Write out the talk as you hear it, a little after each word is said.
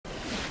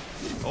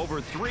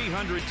Over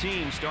 300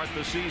 teams start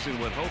the season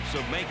with hopes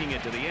of making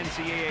it to the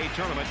NCAA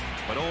tournament,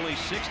 but only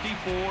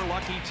 64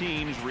 lucky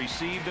teams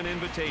received an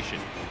invitation.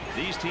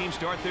 These teams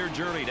start their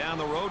journey down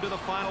the road to the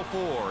Final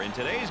Four in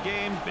today's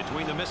game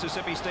between the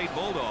Mississippi State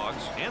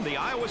Bulldogs and the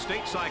Iowa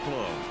State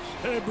Cyclones.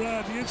 Hey,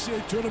 Brad, the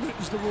NCAA tournament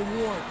is the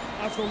reward.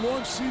 After a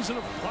long season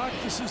of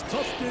practices,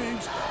 tough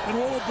games, and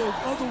all of those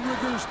other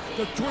rigors,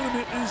 the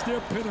tournament is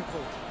their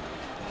pinnacle.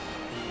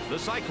 The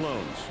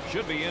Cyclones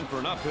should be in for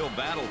an uphill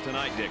battle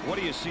tonight, Dick. What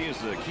do you see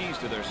as the keys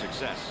to their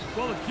success?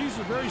 Well, the keys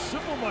are very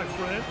simple, my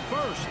friend.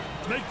 First,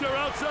 make their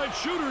outside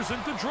shooters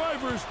into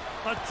drivers.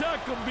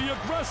 Attack them, be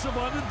aggressive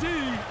on the D.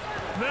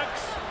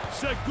 Next,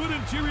 set good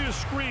interior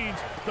screens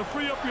to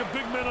free up your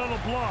big men on the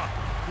block.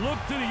 Look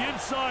to the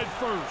inside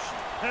first.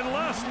 And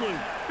lastly,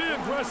 be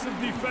aggressive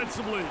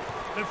defensively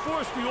and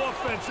force the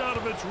offense out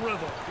of its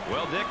rhythm.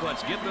 Well, Dick,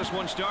 let's get this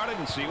one started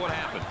and see what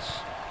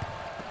happens.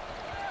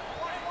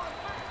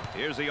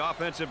 Here's the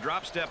offensive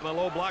drop step in the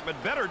low block,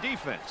 but better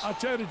defense. I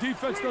tell you, the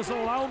defense doesn't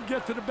allow him to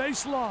get to the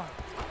baseline.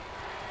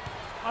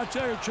 I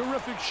tell you,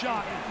 terrific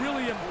shot.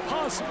 Really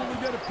impossible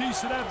to get a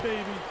piece of that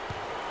baby.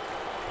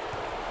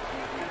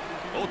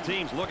 Both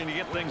teams looking to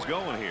get things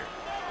going here.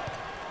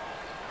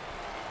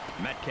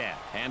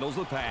 Metcalf handles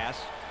the pass,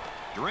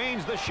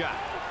 drains the shot.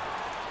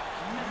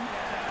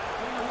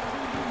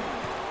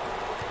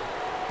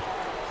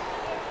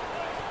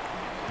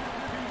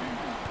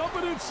 Up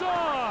and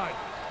inside.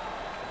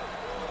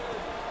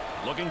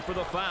 Looking for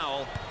the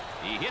foul.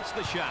 He hits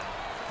the shot.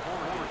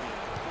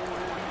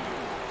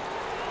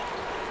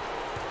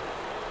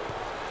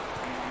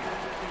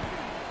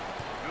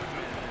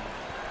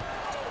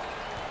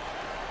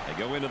 They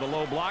go into the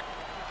low block.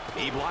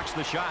 He blocks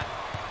the shot.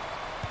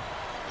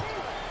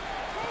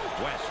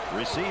 West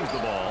receives the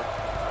ball.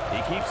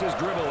 He keeps his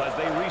dribble as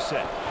they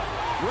reset.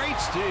 Great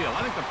steal.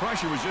 I think the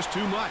pressure was just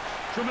too much.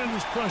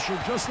 Tremendous pressure,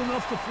 just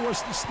enough to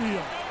force the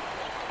steal.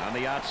 On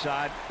the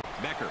outside,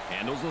 Becker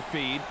handles the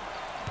feed.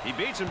 He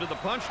beats him to the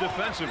punch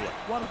defensively.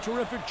 What a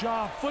terrific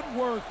job.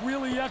 Footwork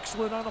really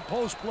excellent on a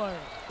post player.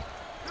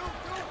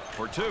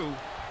 For two.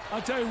 I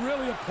tell you,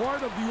 really a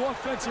part of the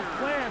offensive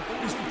plan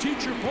is to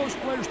teach your post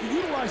players to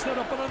utilize that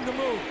up and under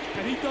move,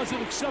 and he does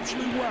it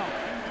exceptionally well.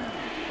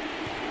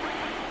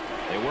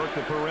 They work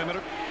the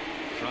perimeter,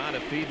 trying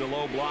to feed the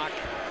low block.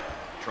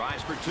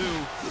 Tries for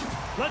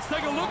two. Let's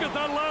take a look at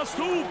that last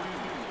hoop.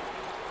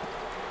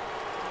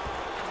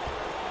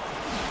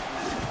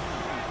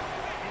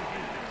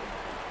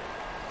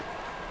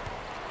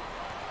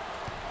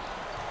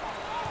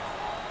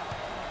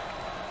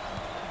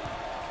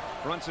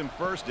 Fronts him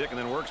first, Dick, and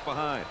then works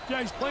behind.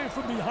 Yeah, he's playing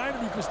from behind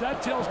him because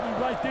that tells me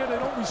right there they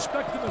don't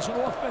respect him as an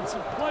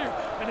offensive player.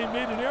 And they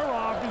made an error,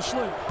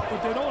 obviously,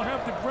 but they don't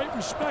have the great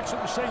respect. So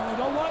they're saying, you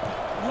know what?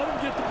 Let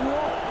him get the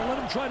ball and let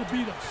him try to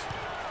beat us.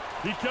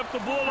 He kept the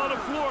ball on the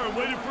floor and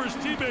waited for his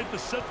teammate to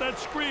set that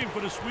screen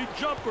for the sweet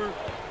jumper.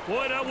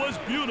 Boy, that was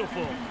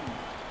beautiful.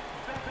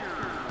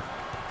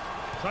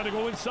 Trying to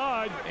go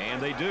inside.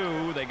 And they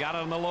do. They got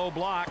it on the low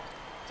block.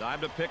 Time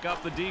to pick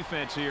up the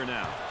defense here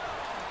now.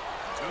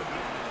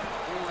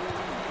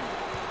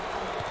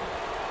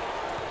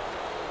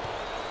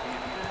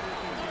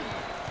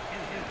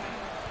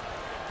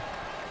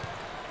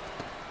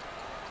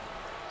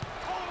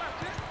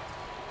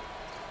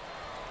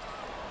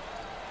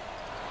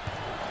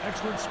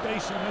 Excellent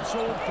spacing. That's so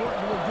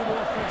important to a good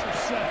offensive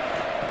set.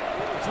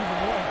 It's even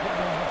more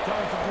important to have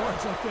talented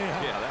guards like they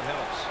have. Yeah, that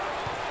helps.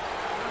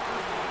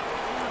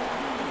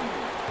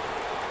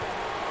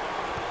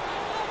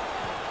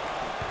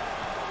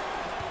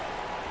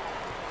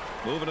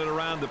 Moving it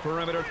around the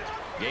perimeter.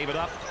 Gave it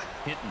up.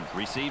 Hinton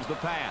receives the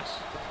pass.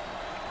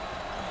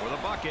 For the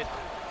bucket.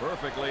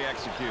 Perfectly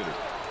executed.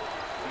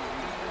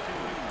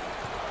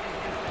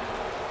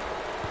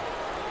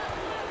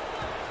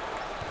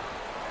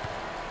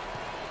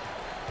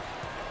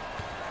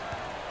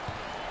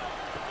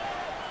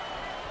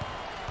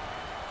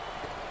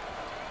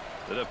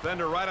 The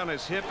defender right on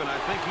his hip, and I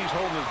think he's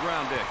holding his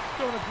ground, Dick.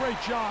 Doing a great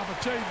job. I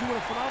tell you, doing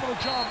a phenomenal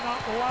job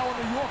not allowing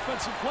the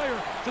offensive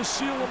player to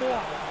seal him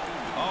off.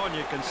 Oh, and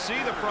you can see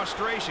the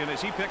frustration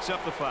as he picks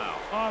up the foul.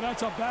 Oh,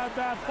 that's a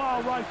bad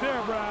foul right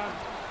there, Brad.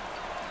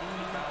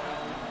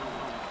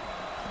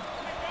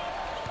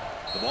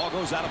 The ball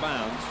goes out of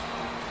bounds.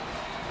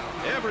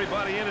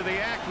 Everybody into the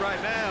act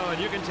right now,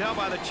 and you can tell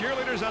by the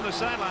cheerleaders on the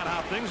sideline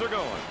how things are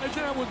going. And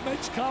that's what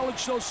makes college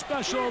so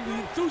special, the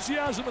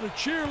enthusiasm of the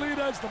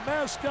cheerleaders, the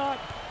mascot,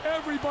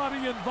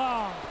 everybody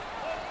involved.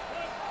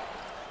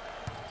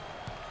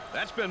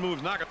 That spin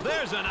move's not good.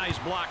 There's a nice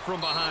block from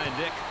behind,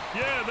 Dick.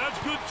 Yeah, that's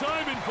good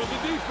timing for the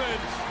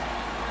defense.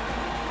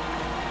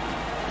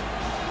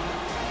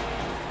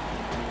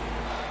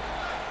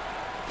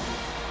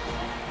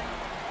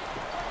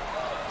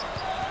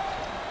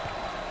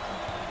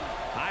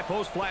 High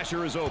post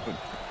flasher is open.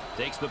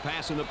 Takes the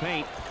pass in the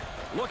paint.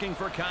 Looking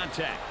for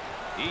contact.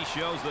 He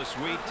shows the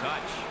sweet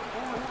touch.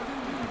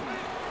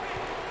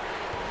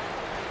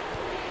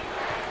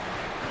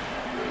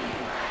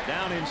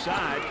 Down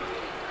inside.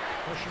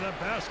 Pushing that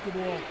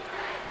basketball.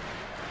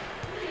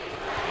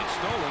 It's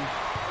stolen.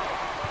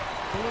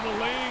 Pulling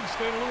the lane,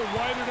 staying a little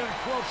wider than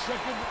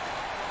 12-second,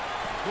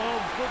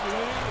 12-foot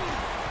lane.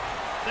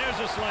 There's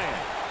a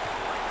slam.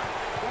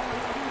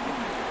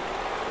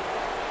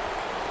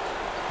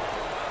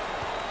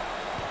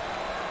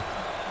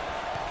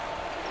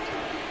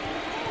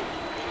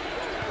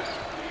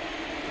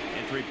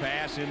 Entry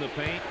pass in the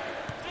paint.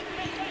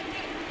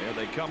 There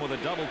they come with a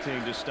double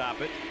team to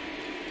stop it.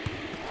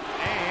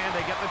 And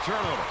they get the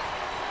turnover.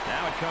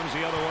 Now it comes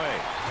the other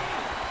way.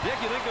 Dick,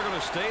 you think they're going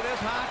to stay this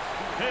hot?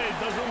 Hey,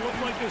 doesn't look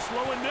like they're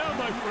slowing down,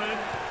 my friend.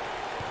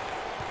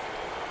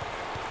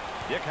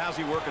 Dick, how's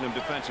he working him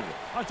defensively?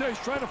 I'll tell you,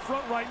 he's trying to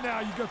front right now.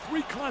 You got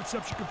three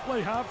concepts. You can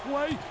play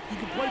halfway, you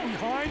can play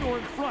behind, or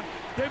in front.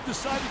 They've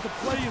decided to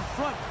play in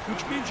front,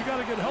 which means you got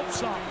to get help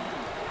side.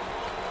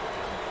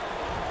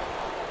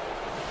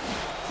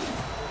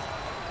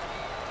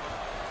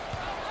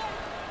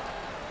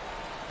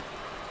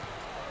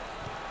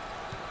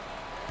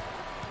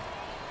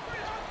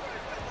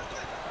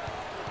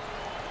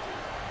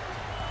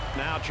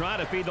 Now trying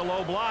to feed the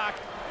low block.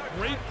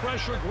 Great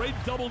pressure, great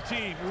double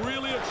team.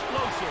 Really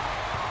explosive.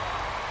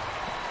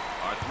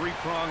 Our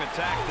three-prong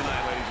attack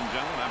tonight, ladies and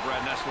gentlemen. I'm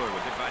Brad Nessler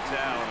with Dick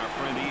Vitale and our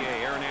friend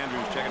EA, Aaron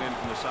Andrews, checking in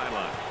from the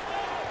sideline.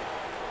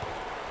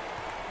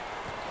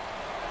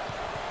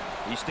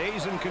 He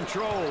stays in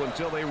control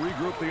until they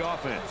regroup the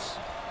offense.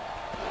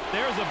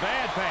 There's a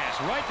bad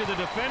pass right to the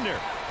defender.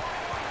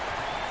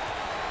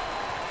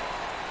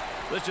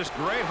 That's just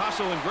great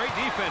hustle and great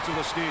defense of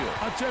the steal.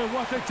 I'll tell you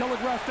what, they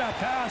telegraphed that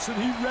pass,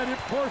 and he read it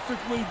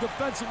perfectly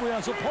defensively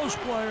as a post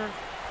player.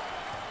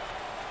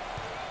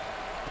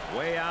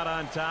 Way out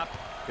on top,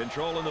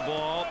 controlling the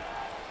ball.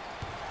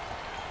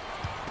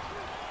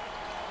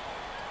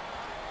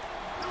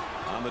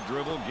 On the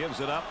dribble,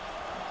 gives it up.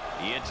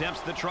 He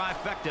attempts the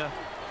trifecta.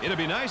 It'd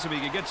be nice if he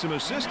could get some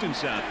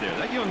assistance out there.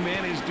 That young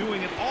man is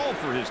doing it all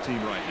for his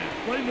team right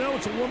now. Right now,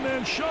 it's a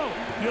one-man show.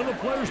 The other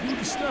players need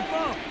to step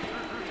up.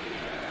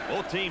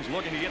 Both teams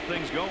looking to get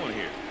things going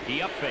here.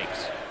 He up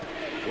fakes.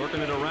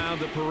 Working it around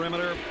the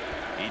perimeter.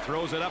 He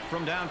throws it up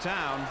from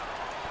downtown.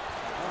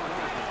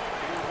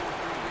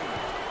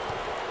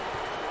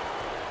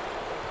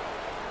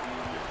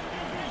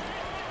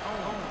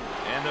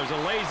 And there's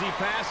a lazy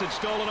pass. It's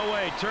stolen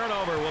away.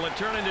 Turnover. Will it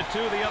turn into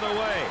two the other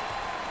way?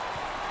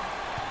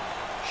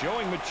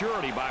 Showing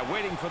maturity by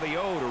waiting for the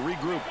O to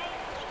regroup.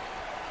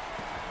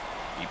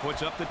 He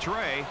puts up the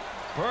tray.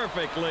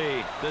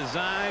 Perfectly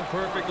designed,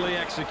 perfectly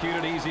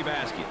executed, easy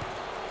basket.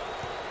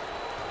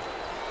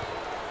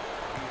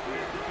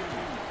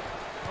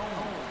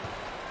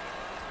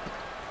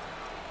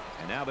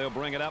 And now they'll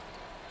bring it up.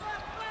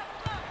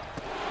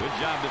 Good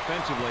job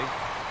defensively.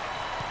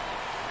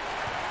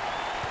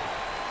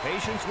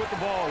 Patience with the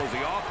ball as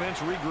the offense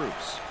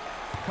regroups.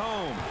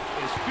 Combe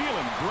is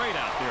feeling great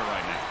out there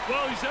right now.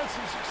 Well, he's had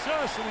some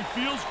success, and he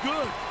feels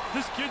good.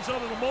 This kid's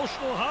on an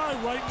emotional high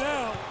right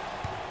now.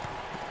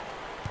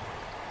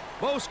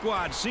 Both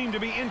squads seem to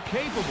be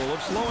incapable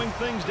of slowing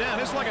things down.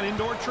 It's like an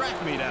indoor track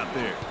meet out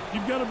there.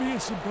 You've got to be in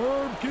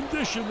superb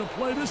condition to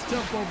play this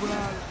tempo,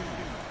 Brad.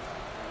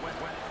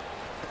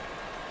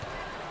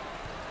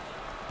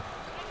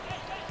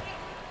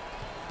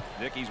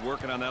 Dickey's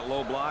working on that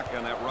low block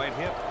on that right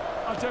hip.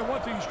 I'll tell you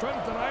one thing, he's trying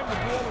to deny him the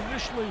ball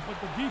initially,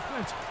 but the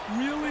defense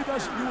really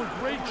doesn't do a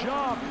great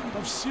job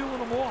of sealing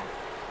him off.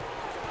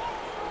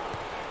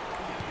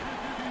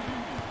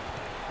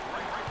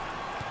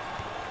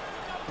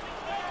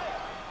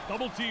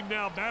 Double team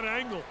now, bad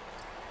angle.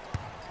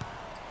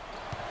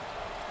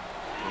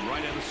 From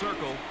right in the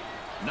circle,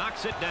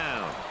 knocks it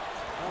down.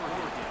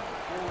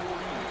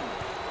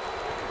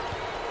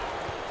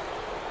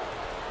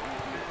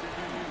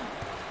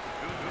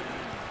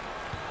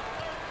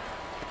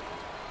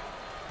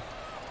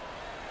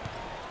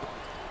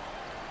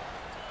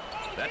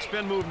 That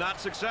spin move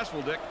not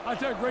successful, Dick. I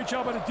tell you, great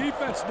job by the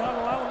defense, not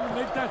allowing him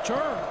to make that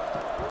turn.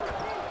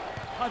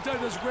 I tell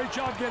you, does a great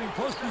job getting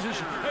post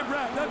position. Hey,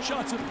 Brad, that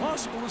shot's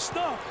impossible to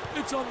stop.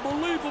 It's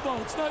unbelievable.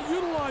 It's not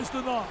utilized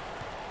enough.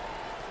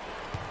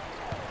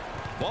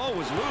 Ball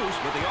was loose,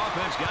 but the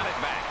offense got it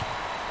back.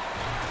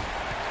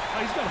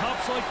 He's got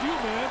hops like you,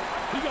 man.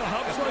 He got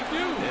hops like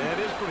you. Yeah,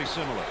 it is pretty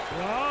similar.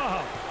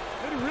 Wow.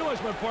 I didn't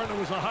realize my partner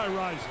was a high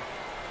riser.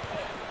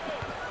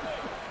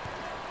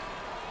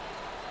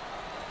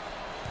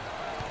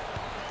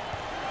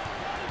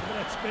 Look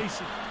at that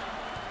spacing.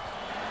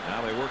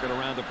 Now they work it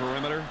around the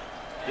perimeter.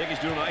 Dickey's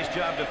doing a nice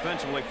job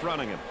defensively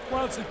fronting him.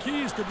 Well, it's the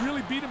key is to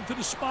really beat him to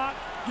the spot,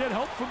 get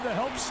help from the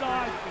help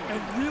side,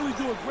 and really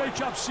do a great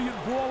job seeing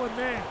ball and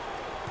man.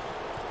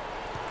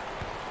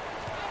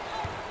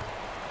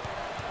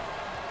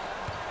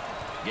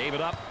 Gave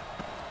it up.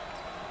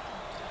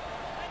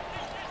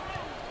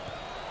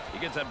 He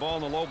gets that ball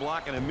in the low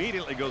block and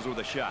immediately goes with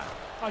a shot.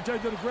 I tell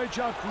you, did a great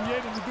job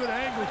creating a good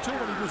angle, too.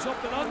 When he goes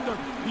up and under,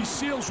 he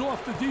seals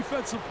off the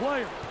defensive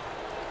player.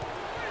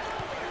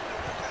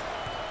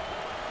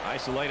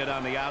 Isolated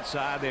on the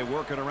outside. They're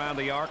working around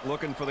the arc,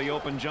 looking for the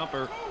open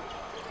jumper.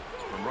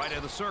 From right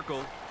in the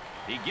circle,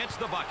 he gets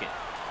the bucket.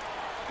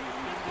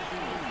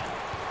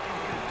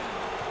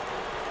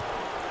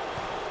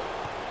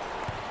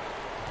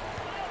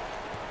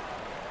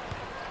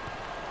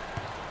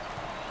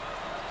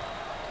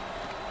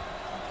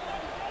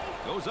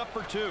 Goes up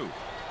for 2.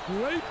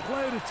 Great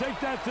play to take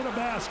that to the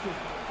basket.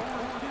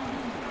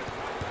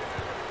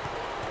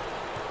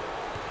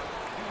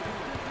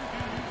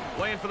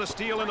 Playing for the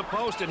steal in the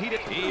post, and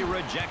he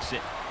rejects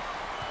it.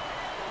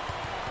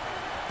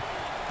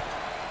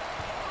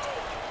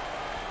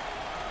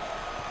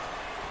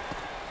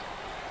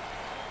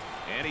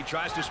 And he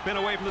tries to spin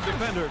away from the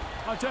defender.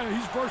 I'll tell you,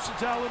 he's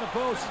versatile in the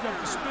post. He's got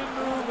the spin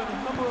move and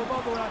a number of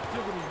other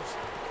activities.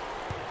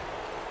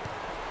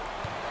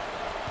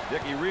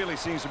 Dick, he really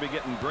seems to be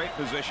getting great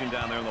position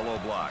down there in the low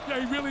block.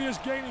 Yeah, he really is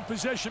gaining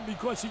possession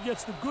because he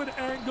gets the good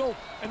angle,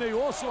 and they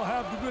also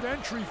have the good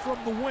entry from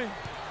the wing.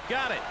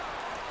 Got it.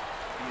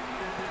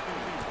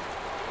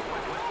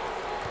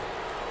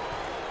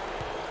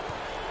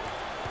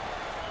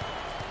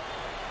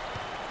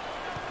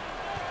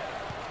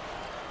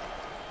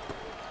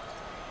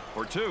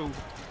 For 2.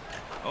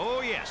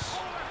 Oh, yes.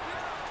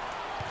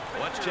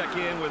 Let's check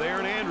in with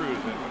Erin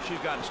Andrews and what she's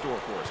got in store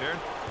for us. Erin?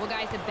 Well,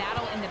 guys, the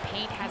battle in the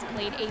paint has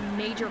played a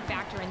major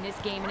factor in this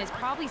game and is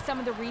probably some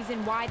of the reason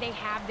why they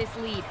have this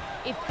lead.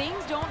 If things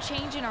don't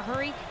change in a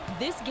hurry,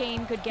 this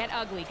game could get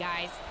ugly,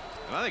 guys.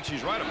 And I think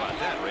she's right about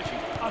that, Richie.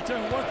 I'll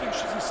tell you one thing,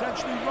 she's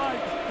essentially right.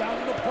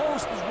 Down in the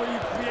post is where you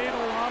create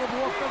a lot of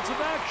offensive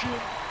action.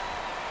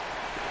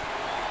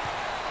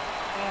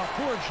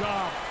 Poor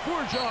job.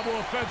 Poor job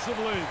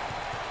offensively.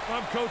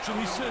 I'm coaching.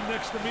 He's sitting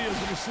next to me as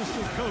an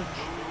assistant coach.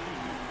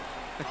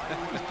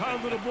 He's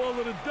pounding the ball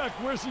to the deck.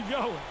 Where's he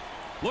going?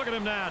 Look at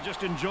him now,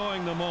 just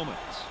enjoying the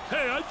moments.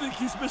 Hey, I think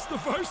he's Mr.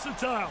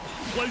 Versatile.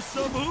 Play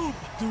some hoop,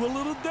 do a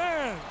little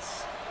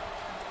dance.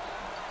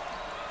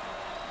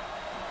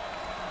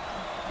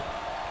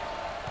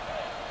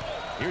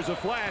 Here's a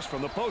flash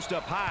from the post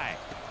up high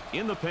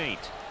in the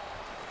paint.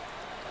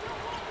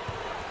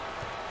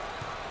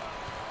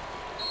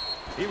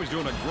 He was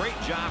doing a great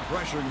job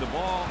pressuring the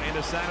ball and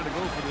decided to go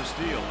for the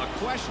steal. A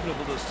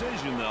questionable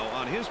decision, though,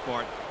 on his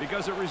part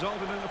because it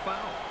resulted in a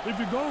foul. If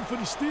you're going for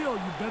the steal,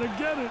 you better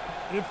get it.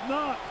 If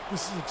not,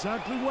 this is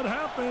exactly what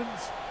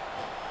happens.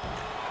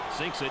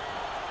 Sinks it.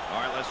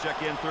 All right, let's check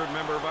in third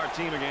member of our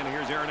team again.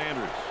 Here's Erin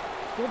Andrews.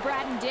 Well,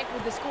 Brad and Dick,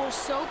 with the score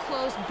so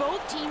close,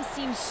 both teams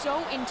seem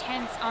so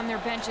intense on their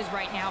benches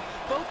right now.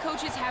 Both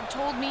coaches have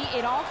told me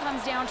it all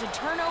comes down to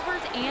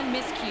turnovers and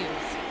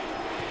miscues.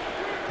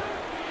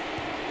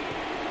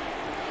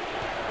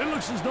 It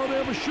looks as though they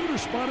have a shooter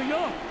spotting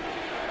up.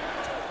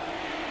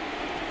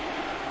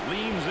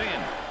 Leans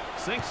in.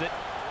 Sinks it.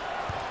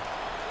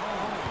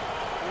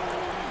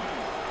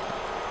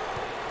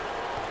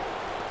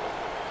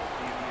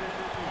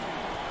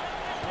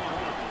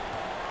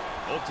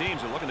 Both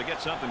teams are looking to get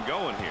something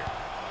going here.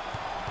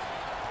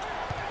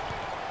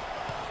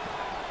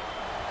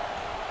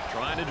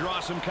 Trying to draw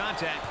some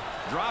contact.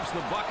 Drops the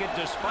bucket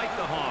despite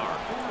the harm.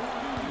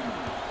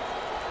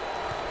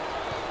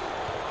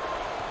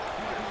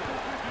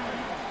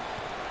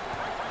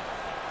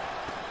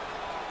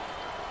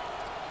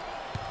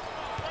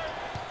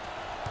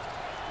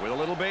 With a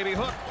little baby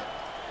hook,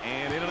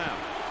 and in and out.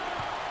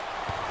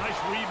 Nice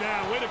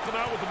rebound. Way to come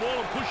out with the ball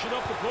and push it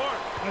up the court.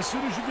 As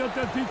soon as you get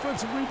that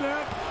defensive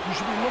rebound, you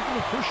should be looking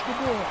to push the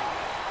ball.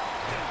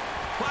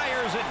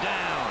 Fires it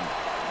down.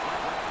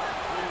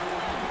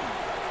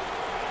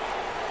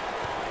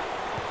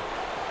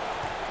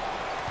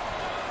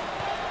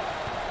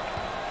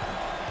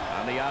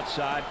 On the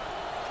outside.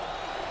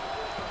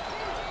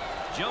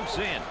 Jumps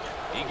in.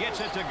 He gets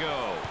it to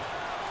go.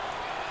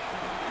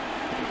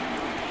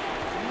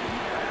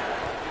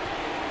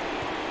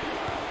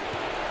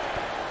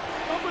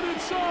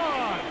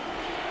 Inside.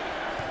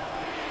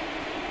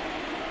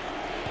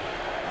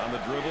 On the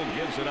dribble,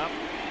 gives it up.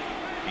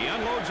 He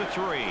unloads a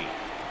 3.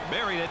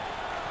 Buried it.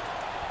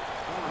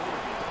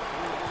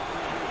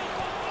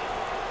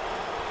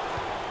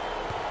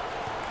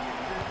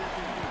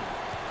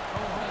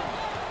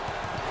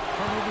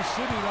 Turnover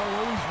City, they'll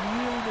always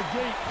really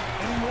negate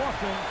any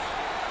offense.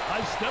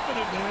 Nice step in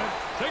it, man.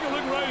 Take a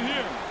look right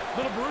here.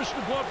 Little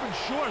Barishnikov in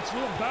shorts,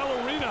 little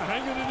ballerina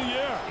hanging in the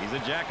air. He's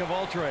a jack of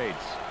all trades.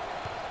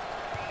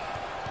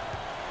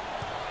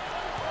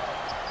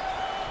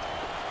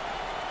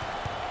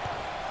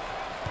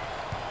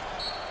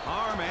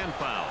 And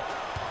foul.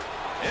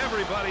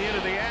 Everybody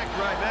into the act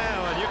right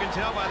now, and you can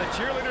tell by the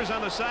cheerleaders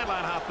on the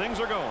sideline how things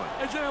are going.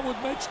 And then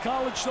what makes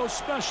college so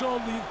special,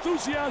 the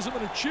enthusiasm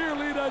of the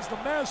cheerleaders, the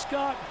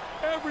mascot,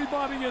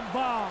 everybody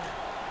involved.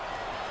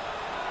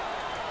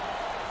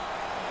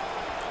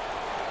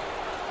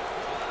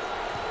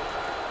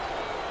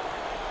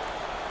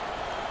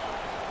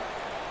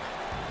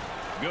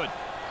 Good.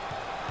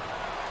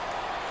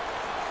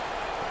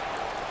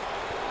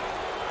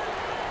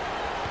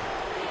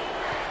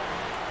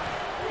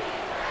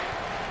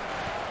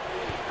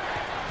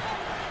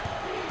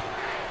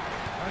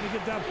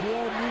 Get that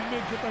ball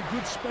movement, get that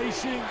good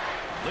spacing.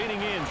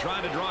 Leaning in,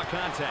 trying to draw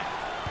contact.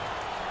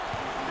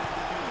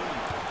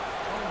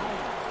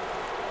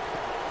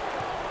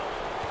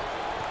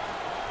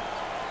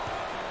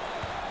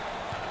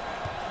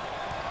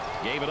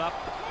 Gave it up.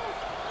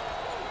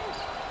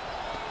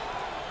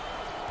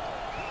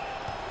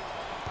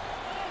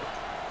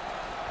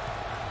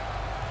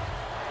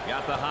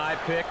 Got the high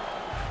pick.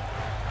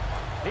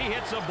 He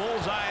hits a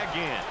bullseye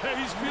again. Hey,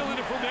 he's feeling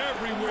it from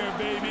everywhere,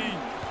 baby.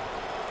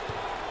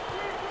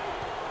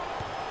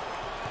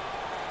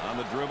 On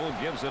the dribble,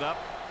 gives it up.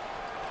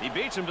 He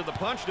beats him to the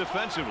punch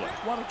defensively.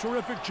 What a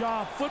terrific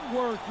job.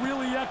 Footwork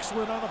really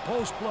excellent on a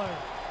post play.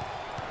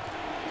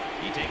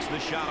 He takes the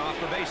shot off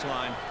the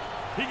baseline.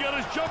 He got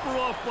his jumper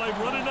off by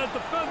running that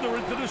defender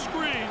into the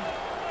screen.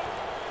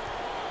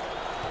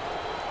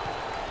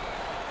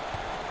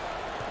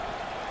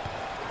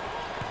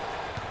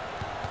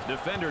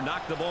 Defender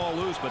knocked the ball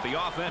loose, but the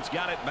offense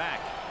got it back.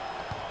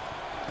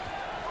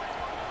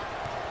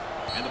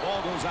 And the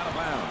ball goes out of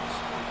bounds.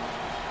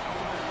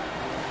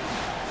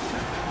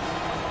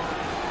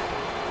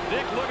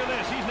 Dick, look at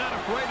this. He's not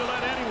afraid to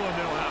let anyone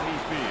know how he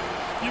feels.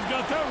 You've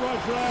got that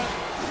right, Brad.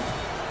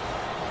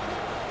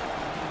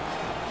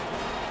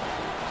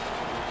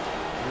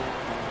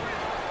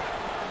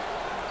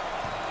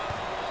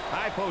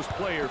 High post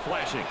player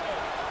flashing.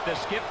 The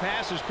skip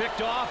pass is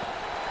picked off.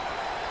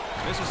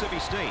 Mississippi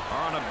State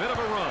are on a bit of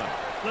a run.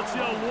 Let's see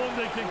how long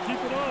they can keep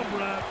it on,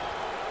 Brad.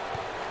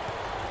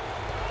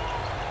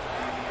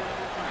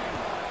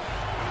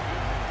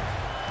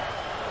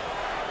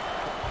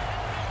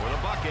 For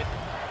the bucket.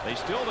 They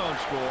still don't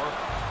score.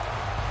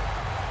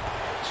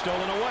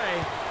 Stolen away.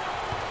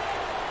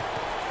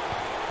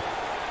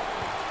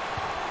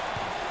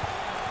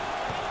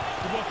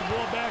 They brought the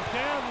ball back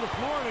down to the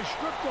floor and they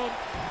stripped them.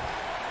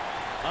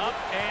 Up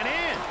and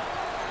in.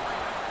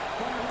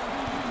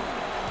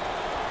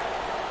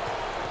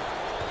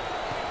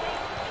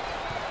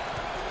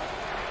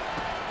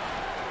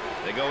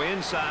 They go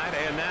inside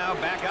and now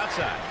back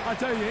outside. I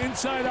tell you,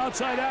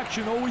 inside-outside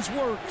action always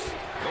works.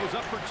 Goes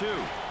up for two.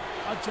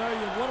 I tell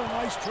you, what a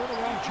nice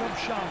turnaround jump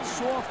shot.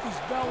 Soft as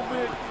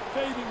velvet,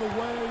 fading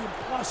away,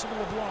 impossible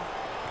to block.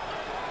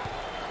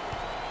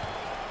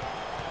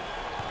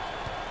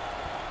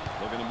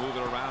 Looking to move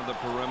it around the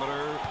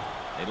perimeter.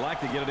 They'd like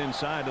to get it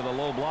inside to the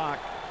low block.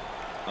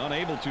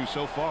 Unable to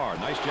so far.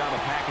 Nice job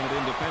of packing it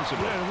in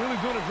defensively. Yeah, really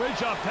doing a great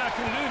job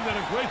packing it in.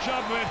 Done a great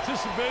job of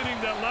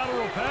anticipating that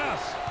lateral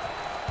pass.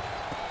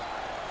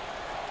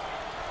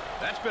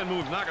 That spin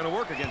move's not going to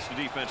work against a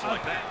defense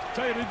like that. I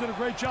tell you, they did a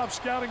great job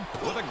scouting.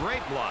 With a great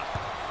block.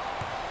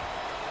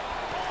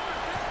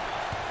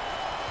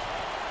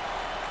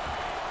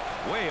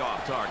 Way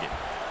off target.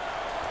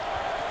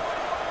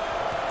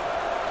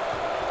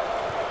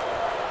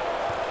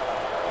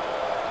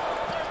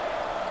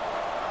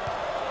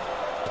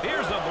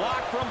 Here's the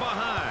block from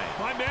behind.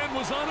 My man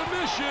was on a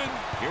mission.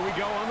 Here we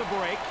go on the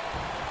break.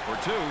 For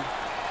two.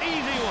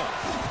 Easy one.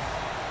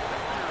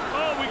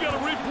 Oh, we got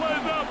to replay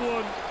that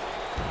one.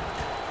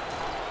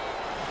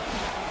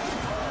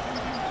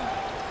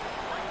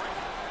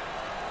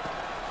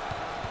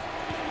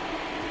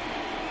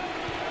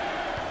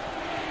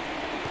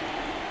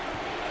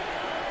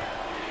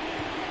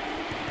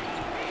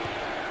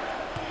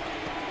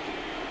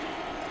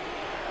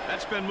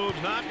 That spin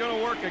move's not going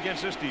to work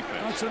against this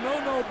defense. That's a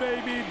no-no,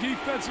 baby.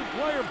 Defensive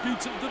player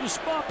beats him to the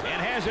spot.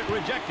 And has it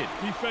rejected.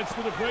 Defense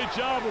did a great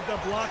job with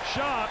that block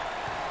shot.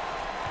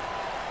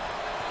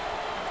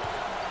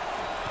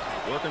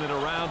 Working it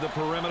around the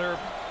perimeter.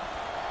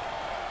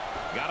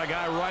 Got a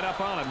guy right up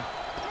on him.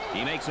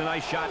 He makes a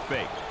nice shot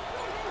fake.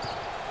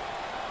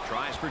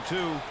 Tries for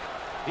two.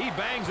 He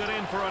bangs it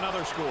in for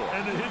another score.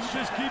 And the hits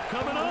just keep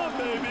coming on,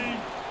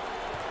 baby.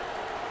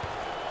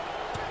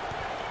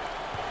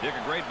 Dick,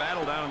 a great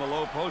battle down in the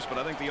low post, but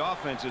I think the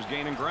offense is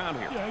gaining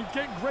ground here. Yeah, he's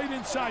getting great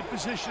inside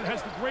position.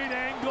 Has the great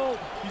angle.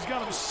 He's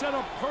got him set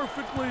up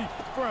perfectly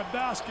for a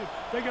basket.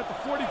 They got the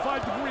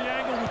 45-degree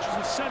angle, which is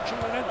essential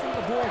in entering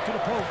the ball to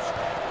the post.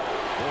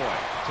 Boy,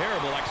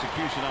 terrible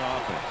execution on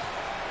offense.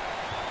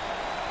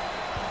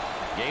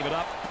 Gave it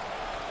up.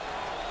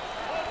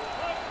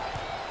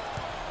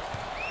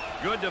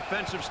 Good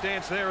defensive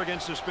stance there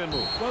against the spin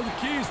move. Well, the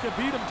key is to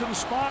beat him to the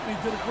spot, and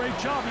he did a great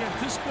job. He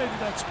anticipated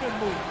that spin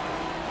move.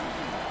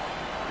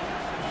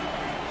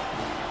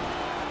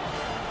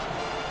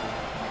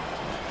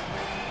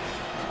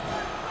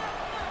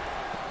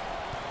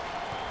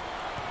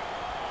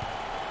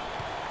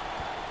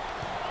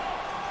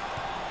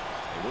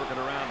 Working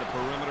around the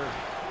perimeter.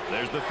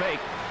 There's the fake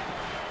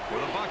for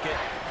the bucket.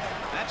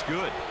 That's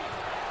good.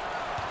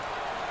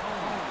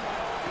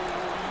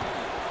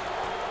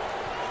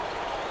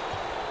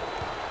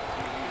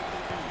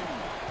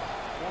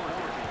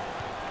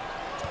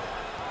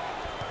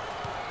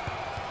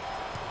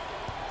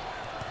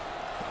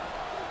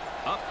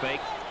 Up fake.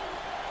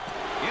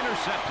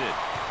 Intercepted.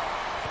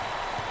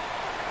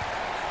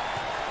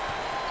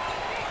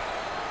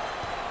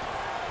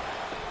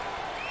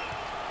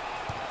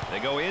 They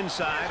go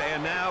inside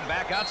and now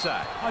back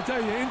outside. I tell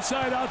you,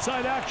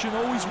 inside-outside action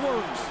always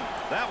works.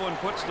 That one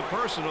puts the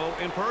personal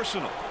in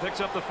personal.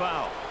 Picks up the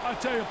foul. I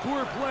tell you,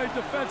 poor play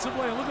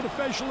defensively. Look at the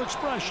facial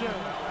expression.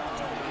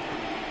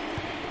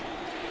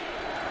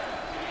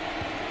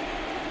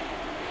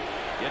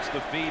 Gets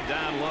the feed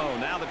down low.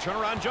 Now the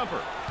turnaround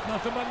jumper.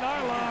 Nothing but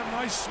nylon.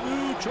 Nice,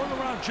 smooth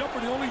turnaround jumper.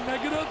 The only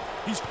negative,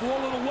 he's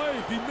falling away.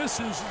 If he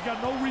misses, he's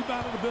got no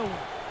rebound in the building.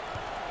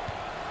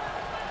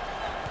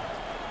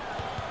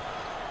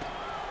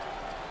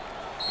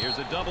 Here's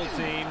a double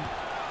team.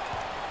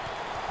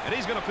 And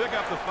he's going to pick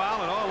up the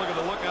foul, and oh, look at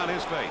the look on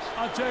his face.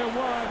 I'll tell you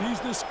what, he's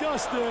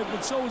disgusted,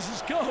 but so is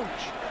his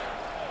coach.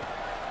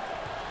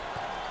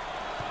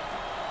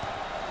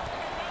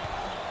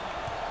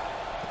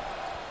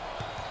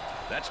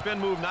 That spin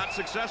move not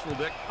successful,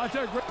 Dick. I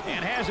tell you,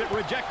 and has it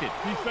rejected.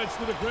 Defense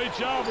did a great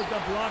job with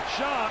that block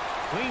shot.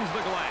 Cleans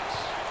the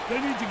glass.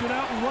 They need to get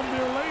out and run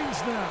their lanes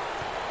now.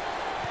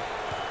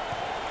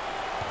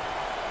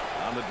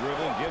 On the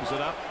dribble, gives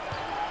it up.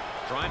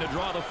 Trying to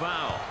draw the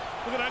foul.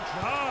 Look at that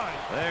try.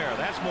 There,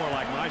 that's more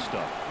like my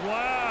stuff.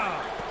 Wow.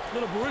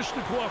 Little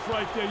Barishnikov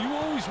right there. You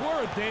always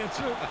were a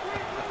dancer.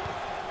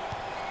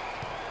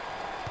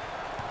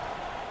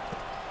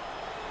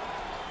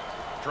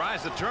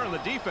 Tries to turn, and the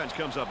defense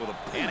comes up with him.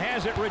 And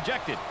has it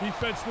rejected.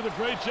 Defense did a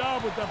great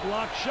job with that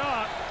block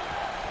shot.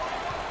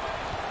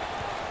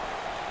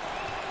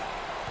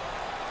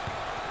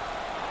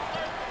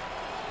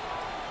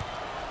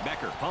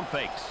 Becker pump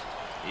fakes.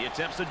 He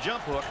attempts a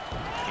jump hook.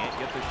 Can't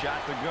get the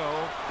shot to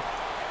go.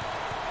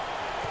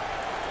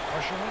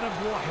 Pressure on the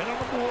ball, hit on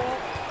the ball.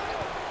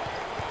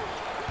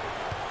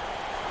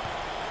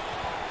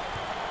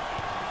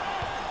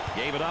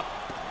 Gave it up.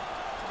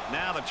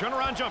 Now the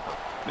turnaround jumper.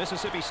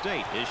 Mississippi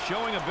State is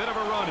showing a bit of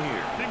a run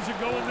here. Things are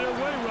going their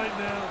way right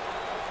now.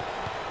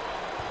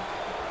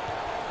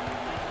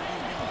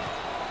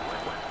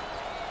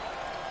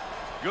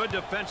 Good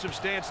defensive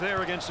stance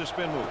there against the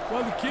spin move.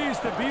 Well, the key is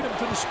to beat him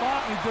to the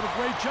spot, and he did a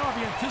great job.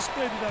 He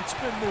anticipated that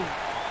spin move.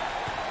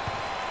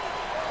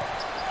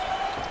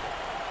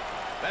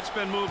 That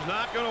spin move's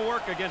not going to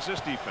work against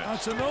this defense.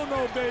 That's a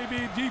no-no,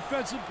 baby.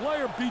 Defensive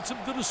player beats him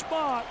to the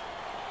spot.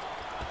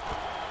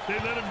 They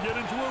let him get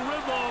into a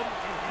rhythm.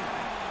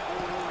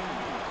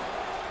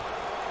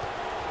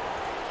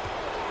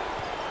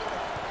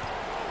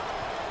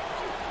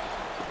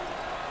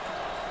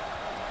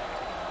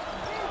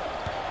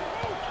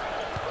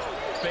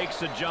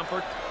 Fakes a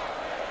jumper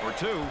for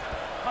two.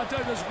 I tell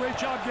you, does a great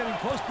job getting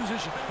post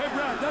position. Hey,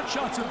 Brad, that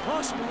shot's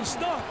impossible to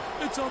stop.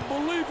 It's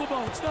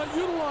unbelievable. It's not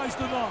utilized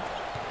enough.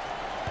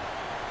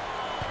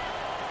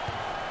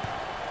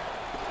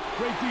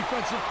 Great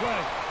defensive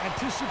play.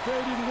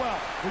 Anticipated well.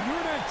 When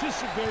you're an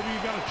anticipator, you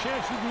got a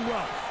chance to do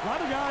well. A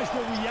lot of guys,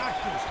 they're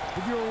reactors.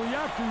 If you're a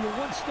reactor, you're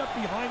one step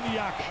behind the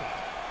action.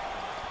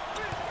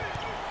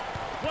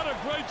 What a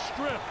great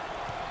strip.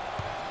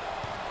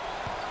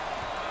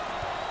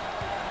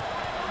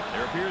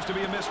 There appears to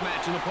be a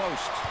mismatch in the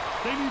post.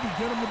 They need to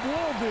get him the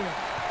ball there.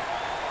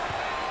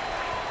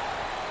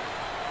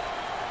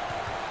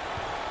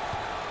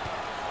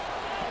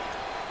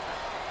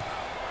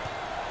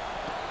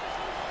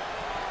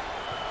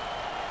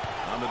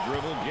 On the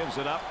dribble, gives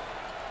it up.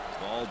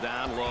 Ball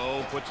down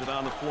low, puts it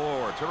on the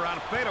floor. Turn around,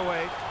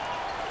 fadeaway.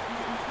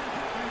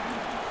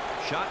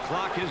 Shot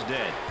clock is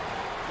dead.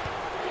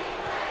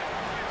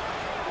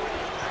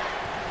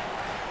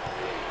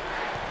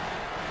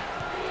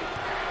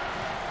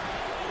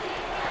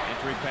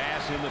 Entry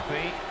pass in the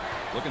paint.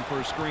 Looking for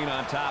a screen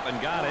on top and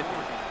got it.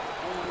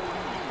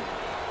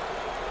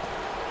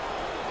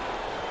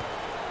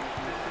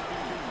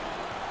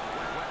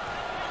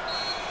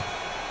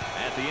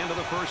 At the end of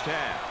the first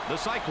half, the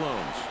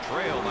Cyclones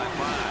trail by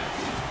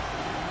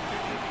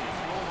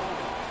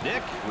 5.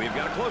 Dick, we've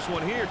got a close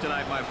one here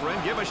tonight, my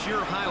friend. Give us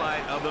your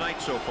highlight of the night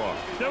so far.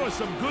 There were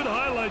some good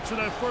highlights in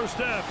that first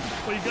half,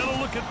 but you got to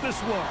look at this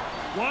one.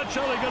 Watch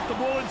how they got the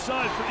ball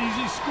inside for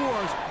easy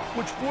scores,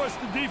 which forced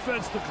the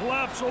defense to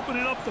collapse,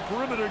 opening up the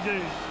perimeter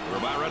game. We're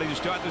about ready to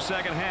start the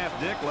second half,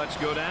 Dick. Let's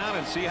go down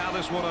and see how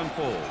this one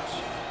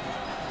unfolds.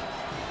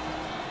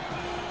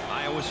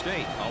 Iowa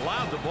State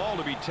allowed the ball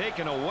to be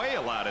taken away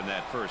a lot in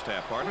that first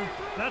half, partner.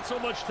 Not so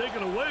much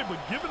taken away, but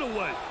given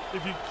away.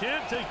 If you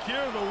can't take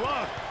care of the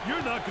rock,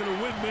 you're not going to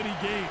win many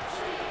games.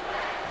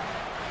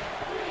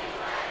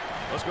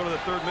 Let's go to the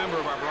third member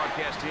of our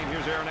broadcast team.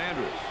 Here's Aaron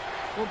Andrews.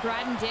 Well,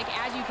 Brad and Dick,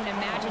 as you can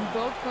imagine,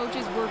 both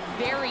coaches were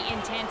very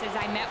intense as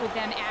I met with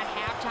them at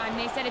halftime.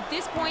 They said at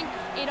this point,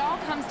 it all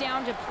comes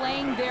down to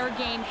playing their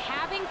game,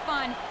 having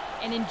fun,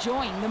 and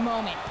enjoying the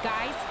moment.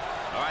 Guys?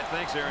 All right,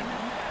 thanks, Aaron.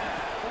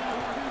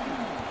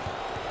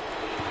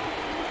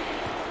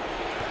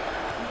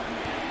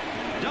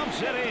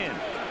 Dumps it in.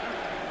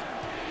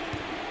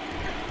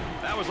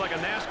 That was like a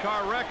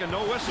NASCAR wreck and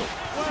no whistle.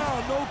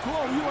 Wow, no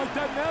call. You like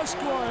that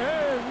NASCAR?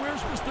 Hey,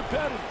 where's Mr.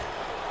 Petty?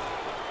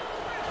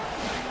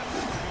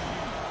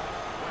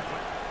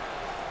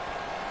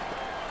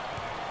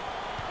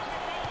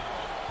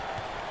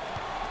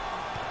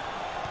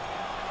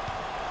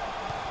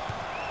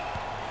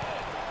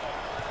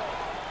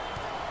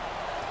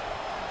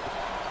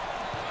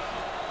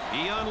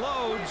 He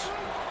unloads,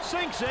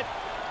 sinks it.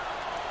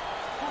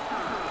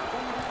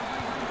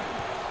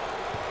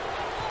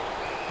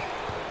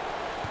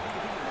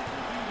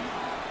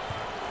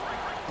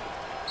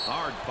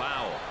 Hard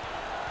foul.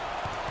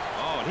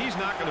 Oh, and he's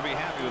not going to be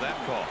happy with that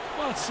call.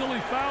 Well, it's a silly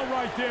foul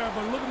right there,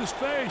 but look at his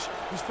face.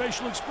 His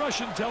facial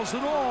expression tells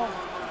it all.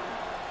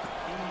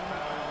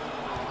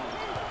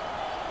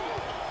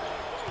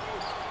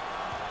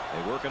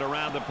 They work it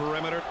around the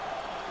perimeter.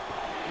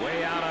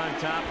 Way out on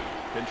top,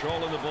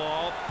 controlling the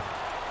ball.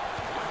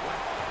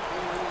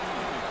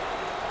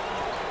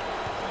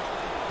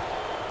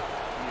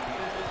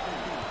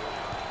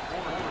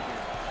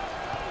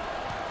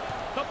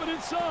 Up and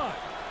inside.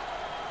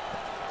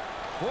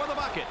 For the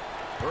bucket.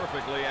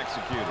 Perfectly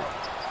executed.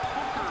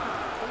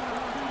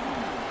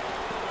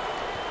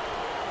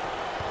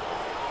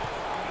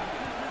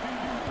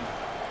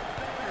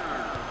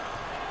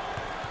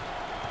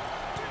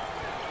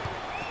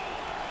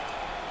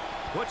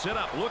 Puts it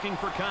up, looking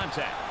for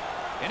contact.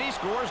 And he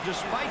scores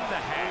despite the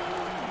hack.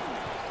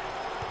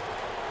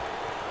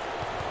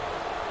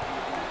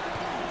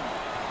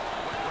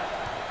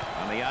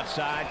 On the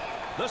outside,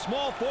 the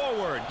small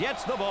forward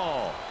gets the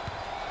ball.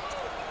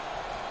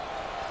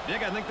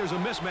 Dick, I think there's a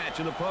mismatch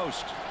in the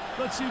post.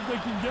 Let's see if they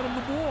can get him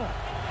the ball.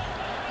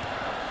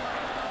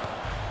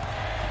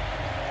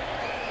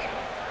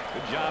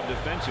 Good job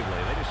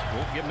defensively. They just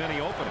won't give him any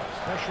openings.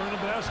 Pressure in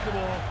the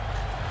basketball.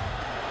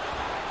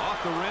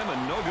 Off the rim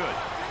and no good.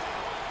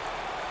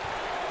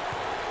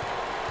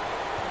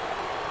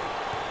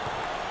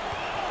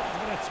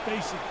 Look at that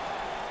spacing.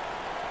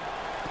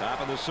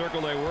 Top of the circle,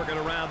 they work it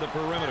around the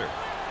perimeter.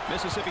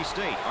 Mississippi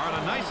State are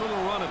on a nice little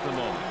run at the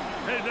moment.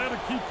 Hey, they have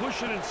to keep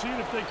pushing and seeing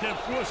if they can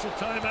force a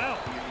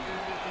timeout.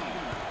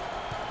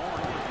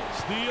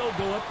 Steal,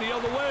 go up the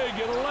other way,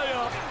 get a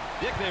layup.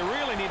 Dick, they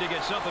really need to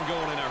get something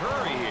going in a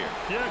hurry here.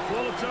 Yeah,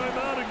 call a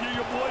timeout and get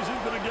your boys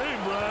into the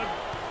game, Brad.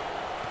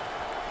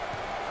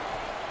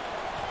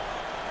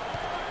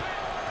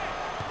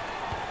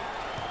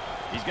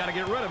 He's got to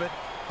get rid of it.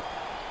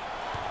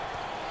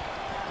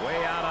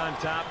 Way out on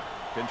top,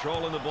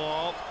 controlling the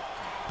ball.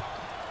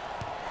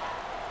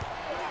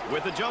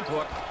 With the jump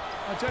hook.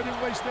 I tell you,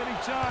 didn't waste any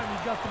time.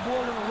 He got the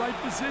ball in the right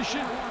position,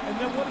 and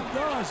then what it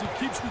does, it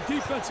keeps the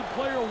defensive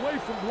player away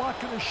from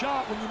blocking a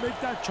shot when you make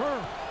that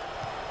turn.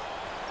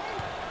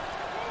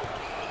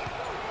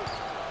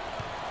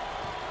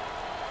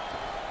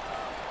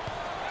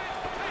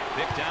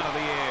 Picked out of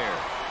the air.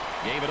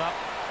 Gave it up.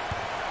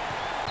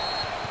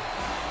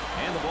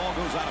 And the ball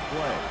goes out of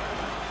play.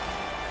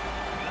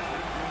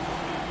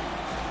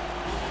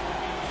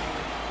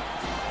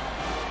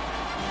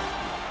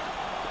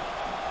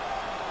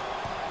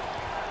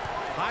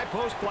 High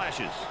post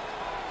flashes.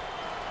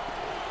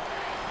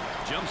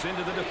 Jumps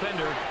into the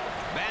defender.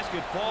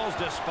 Basket falls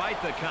despite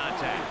the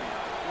contact.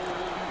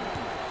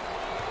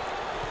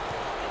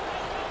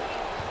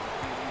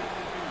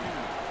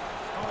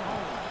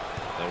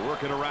 They'll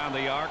work it around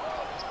the arc.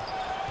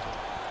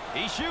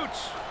 He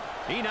shoots.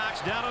 He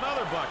knocks down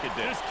another bucket.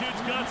 This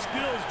kid's got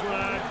skills,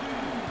 Brad.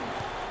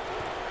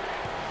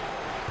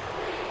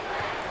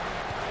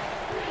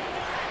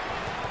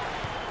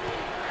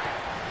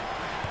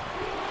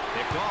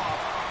 Picked off.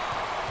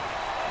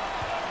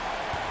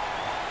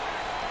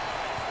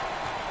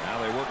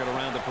 Now they work it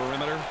around the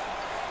perimeter.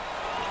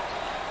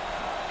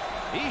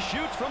 He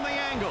shoots from the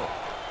angle.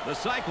 The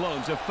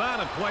Cyclones have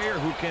found a player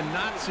who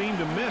cannot seem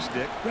to miss,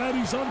 Dick. Brad,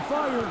 he's on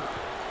fire.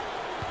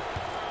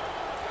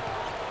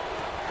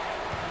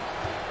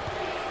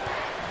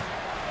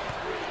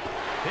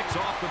 Picks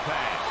off the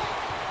pass.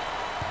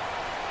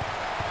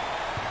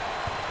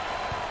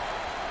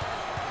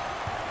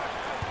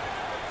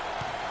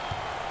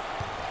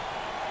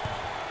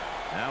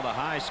 Now the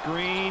high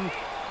screen.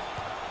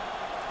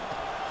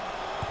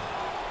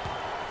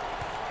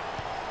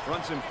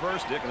 Fronts him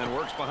first, Dick, and then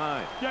works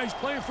behind. Yeah, he's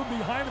playing from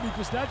behind him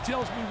because that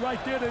tells me right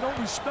there they don't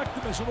respect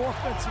him as an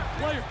offensive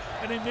player.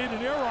 And they made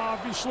an error,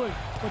 obviously,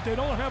 but they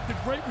don't have the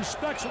great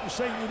respect. So they're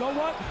saying, you know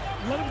what?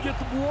 Let him get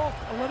the ball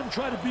and let him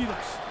try to beat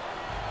us.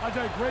 I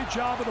did a great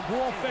job of the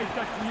ball fake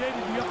that created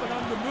the up and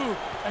under move.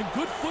 And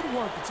good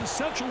footwork. It's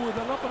essential with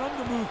an up and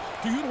under move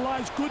to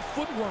utilize good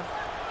footwork.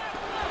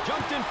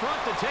 Jumped in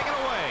front to take it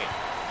away.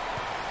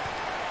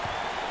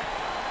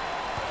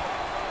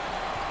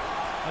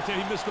 I tell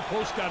you, he missed the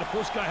post guy. The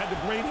post guy had the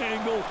great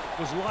angle,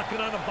 was locking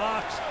on the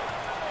box.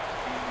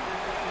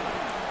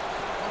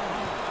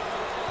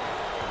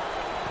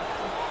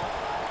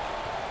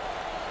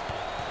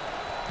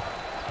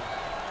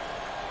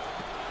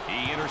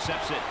 He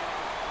intercepts it.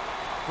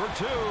 For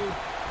two.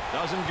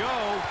 Doesn't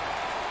go.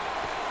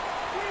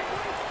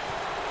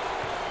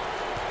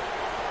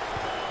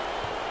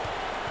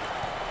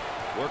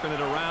 Working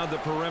it around the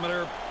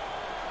perimeter.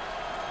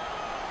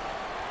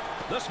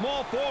 The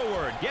small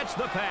forward gets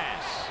the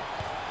pass.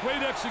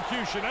 Great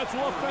execution. That's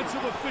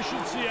offensive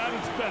efficiency at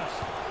its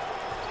best.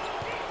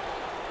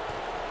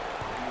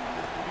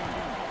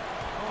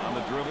 On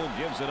the dribble,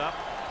 gives it up.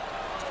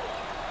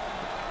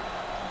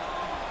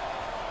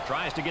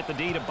 Tries to get the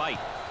D to bite.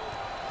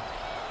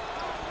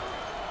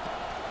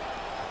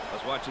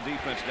 Let's watch the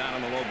defense down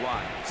on the low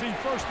block. See,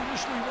 first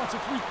initially he wants a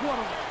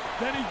three-quarter.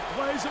 Then he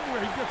plays it where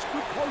he gets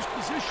good post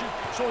position,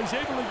 so he's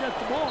able to get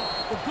the ball.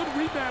 A good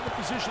rebound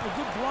position, a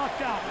good block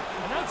out.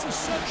 And that's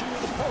essential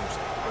in the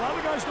post. A lot of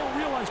guys don't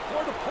realize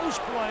part of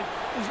post play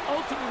is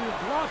ultimately to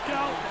block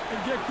out and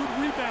get good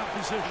rebound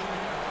position.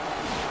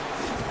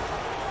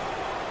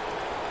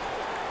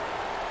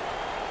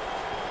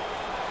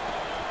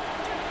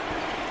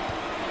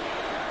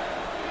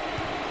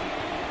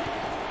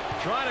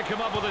 Trying to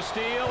come up with a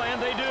steal,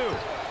 and they do.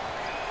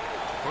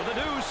 For the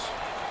deuce.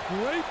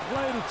 Great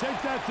play to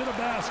take that to the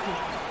basket.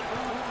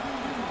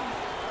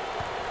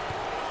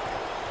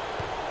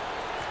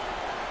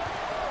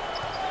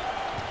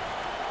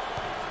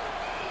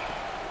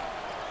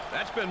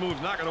 That spin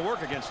move's not going to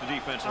work against a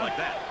defense like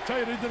that. I tell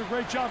you, they did a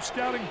great job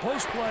scouting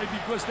post play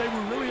because they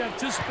were really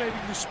anticipating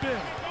the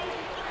spin.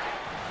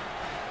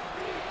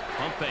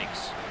 Pump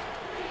fakes.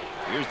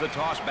 Here's the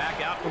toss back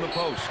out from the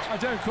post. I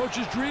tell you,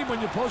 coach's dream when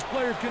your post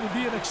player can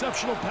be an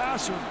exceptional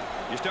passer.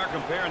 You start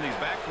comparing these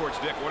backcourts,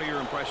 Dick. What are your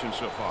impressions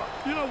so far?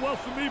 You know, well,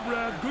 for me,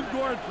 Brad, good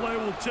guard play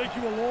will take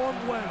you a long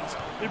ways.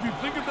 If you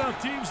think about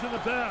teams in the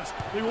past,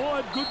 they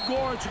all had good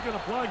guards who can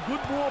apply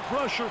good ball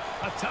pressure,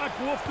 attack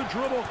off the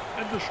dribble,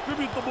 and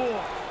distribute the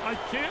ball. I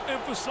can't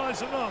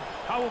emphasize enough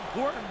how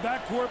important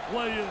backcourt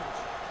play is.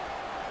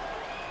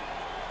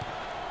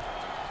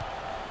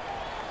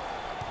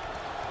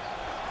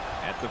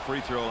 At the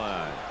free throw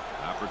line.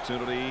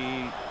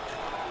 Opportunity.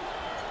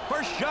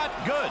 First shot,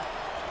 good.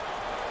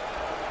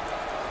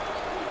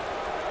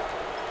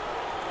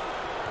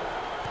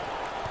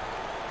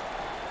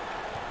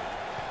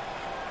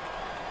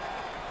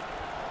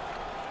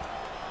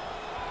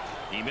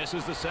 He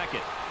misses the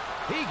second.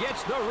 He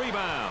gets the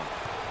rebound.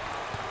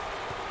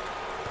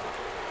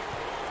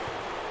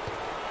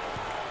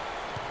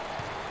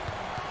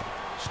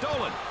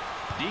 Stolen.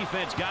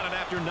 Defense got it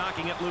after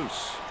knocking it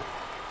loose.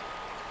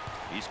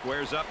 He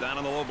squares up down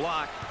on the low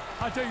block.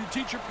 I tell you,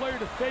 teach your player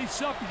to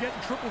face up. You get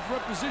in triple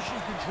threat position.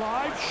 You can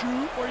drive,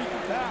 shoot, or you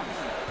can pass.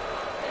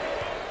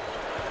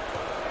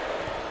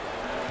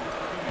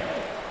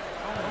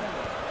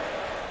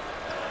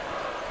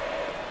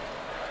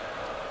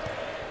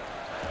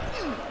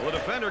 Well, the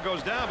defender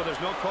goes down, but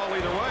there's no call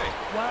either way.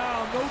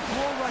 Wow, no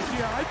call right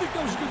there. I think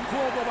that was a good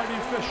call, though, by the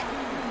official.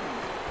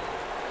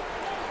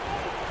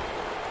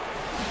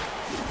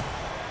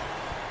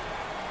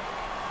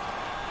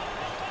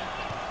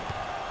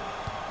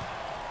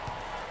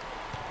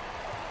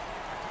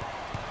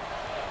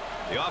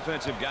 The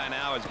offensive guy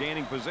now is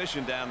gaining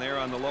position down there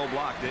on the low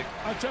block, Dick.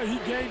 I tell you,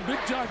 he gained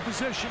big-time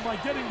position by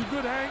getting the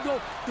good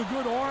angle, the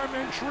good arm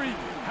entry,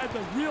 had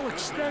the real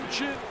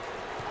extension.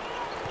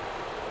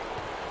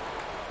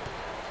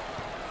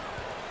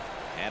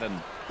 Had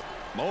a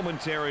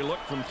momentary look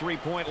from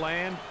three-point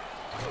land.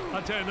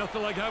 I tell you,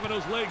 nothing like having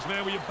those legs,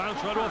 man, where you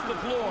bounce right off the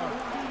floor.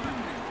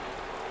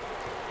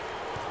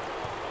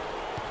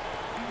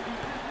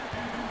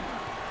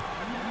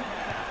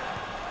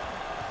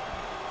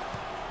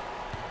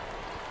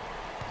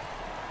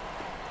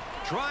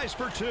 Tries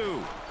for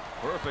two.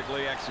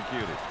 Perfectly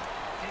executed.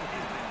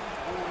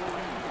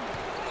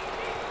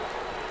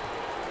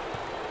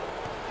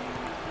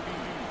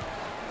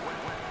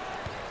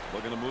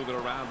 Looking to move it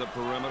around the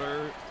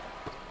perimeter.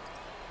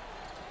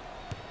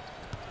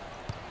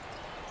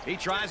 He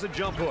tries a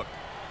jump hook.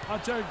 I'll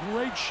tell you,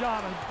 great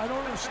shot. I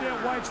don't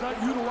understand why it's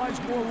not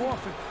utilized more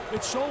often.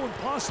 It's so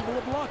impossible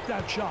to block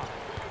that shot.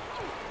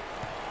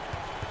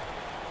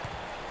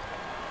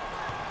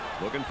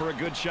 Looking for a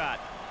good shot.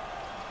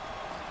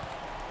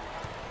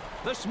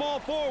 The small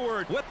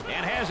forward whip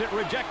and has it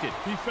rejected.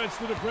 Defense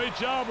did a great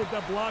job with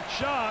that blocked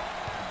shot.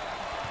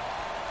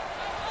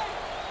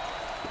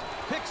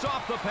 Picks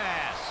off the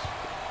pass.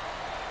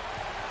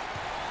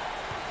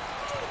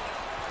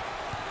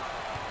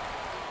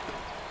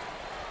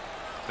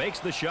 Fakes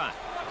the shot.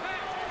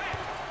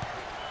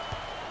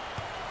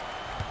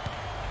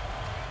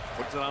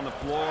 Puts it on the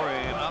floor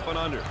and up and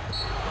under.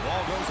 The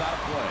ball goes out of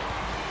play.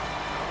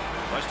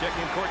 Let's check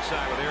in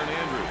courtside with Aaron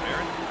Andrews.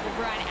 Aaron? Well,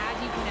 Brad,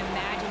 as you can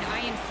imagine, I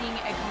am seeing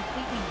a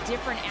completely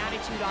different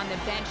attitude on the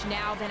bench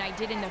now than I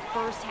did in the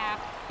first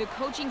half. The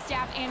coaching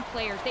staff and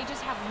players, they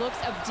just have looks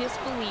of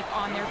disbelief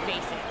on their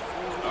faces.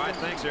 All right,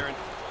 thanks, Aaron.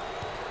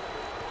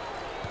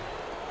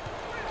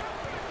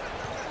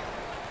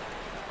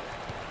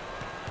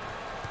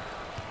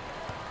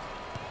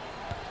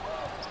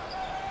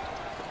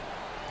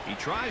 He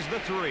tries the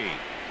three.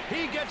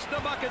 He gets the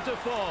bucket to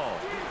fall.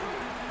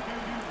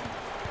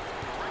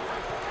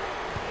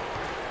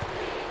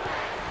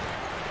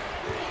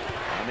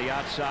 On the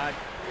outside,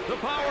 the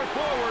power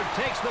forward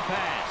takes the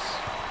pass.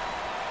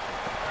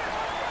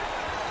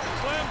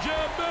 Slam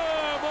jam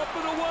bam, up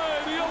and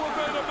away, the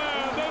elevator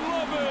man, they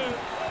love it.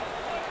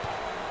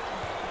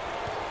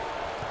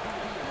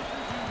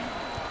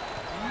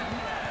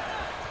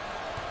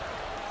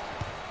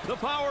 The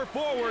power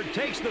forward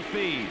takes the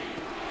feed.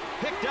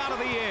 Picked out of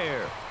the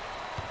air.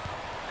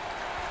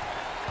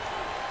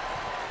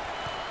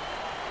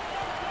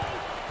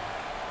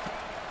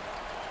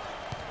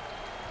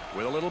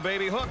 With a little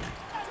baby hook.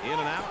 In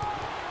and out.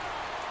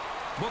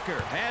 Booker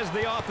has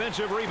the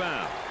offensive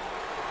rebound.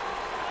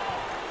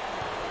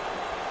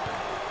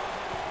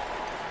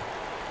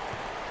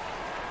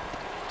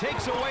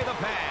 Takes away the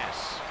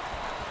pass.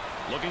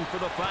 Looking for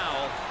the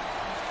foul.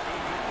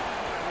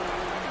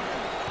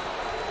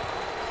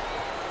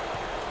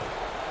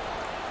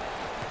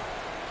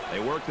 They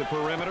work the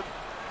perimeter.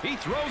 He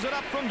throws it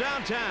up from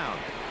downtown.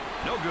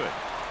 No good.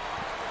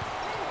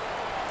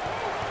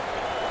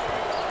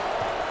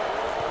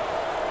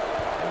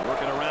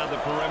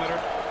 perimeter.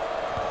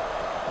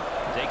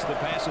 Takes the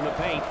pass in the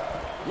paint.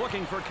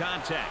 Looking for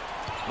contact.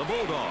 The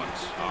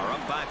Bulldogs are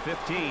up by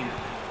 15.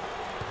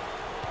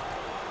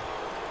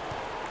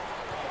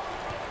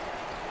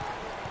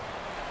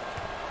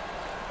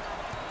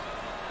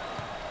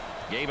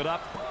 Gave it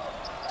up.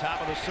 Top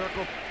of the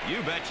circle.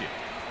 You betcha.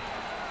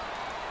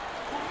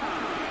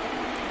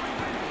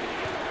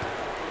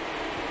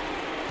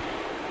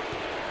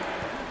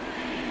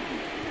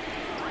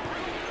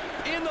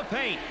 In the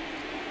paint.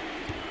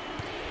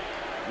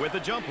 With the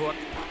jump hook.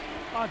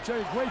 I'll tell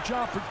you, great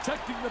job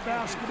protecting the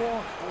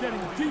basketball, getting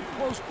deep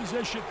close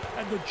position,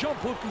 and the jump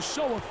hook is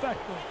so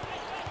effective.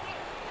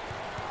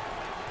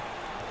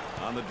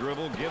 On the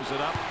dribble, gives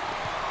it up.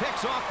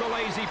 Picks off the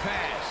lazy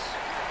pass.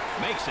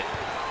 Makes it.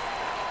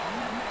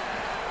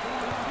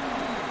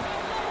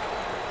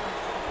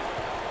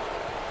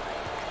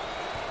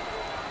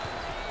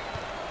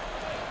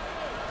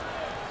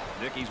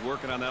 Dickey's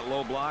working on that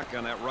low block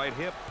on that right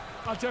hip.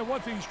 I'll tell you one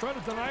thing, he's trying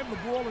to deny him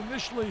the ball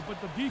initially, but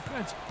the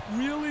defense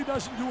really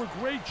doesn't do a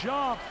great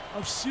job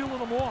of sealing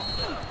him off.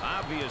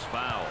 Obvious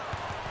foul.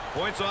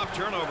 Points off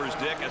turnovers,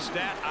 Dick, a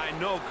stat I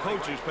know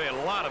coaches pay a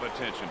lot of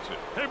attention to.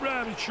 Hey,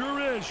 Brad, it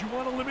sure is. You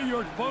want to limit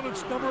your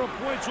opponent's number of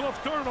points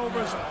off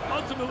turnovers.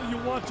 Ultimately, you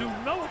want to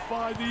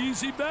nullify the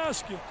easy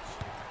baskets.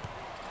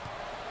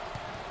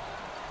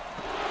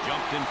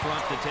 Jumped in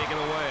front to take it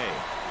away.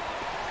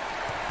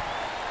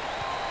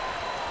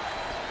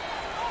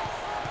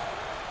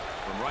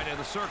 From right in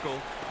the circle,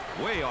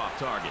 way off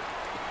target.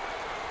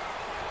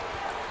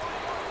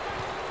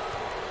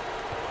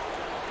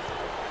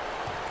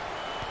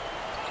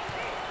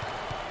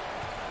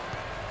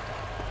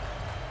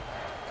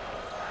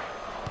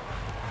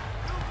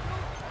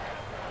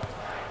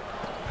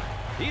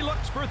 He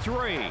looks for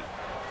three.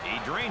 He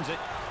drains it.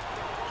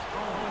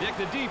 Dick,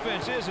 the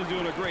defense isn't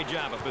doing a great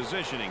job of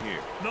positioning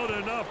here. No,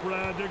 they're not,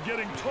 Brad. They're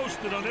getting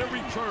toasted on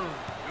every turn.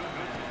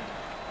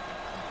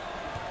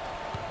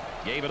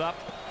 Gave it up.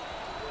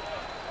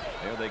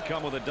 There they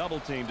come with a double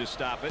team to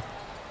stop it.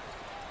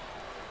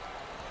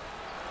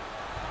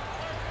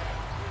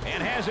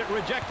 And has it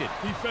rejected.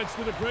 Defense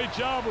did a great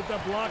job with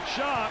that block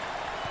shot.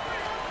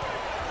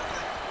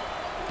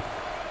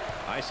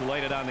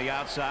 Isolated on the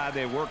outside.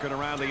 They're working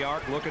around the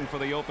arc, looking for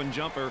the open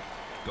jumper.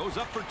 Goes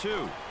up for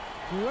two.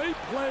 Great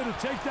play to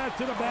take that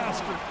to the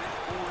basket.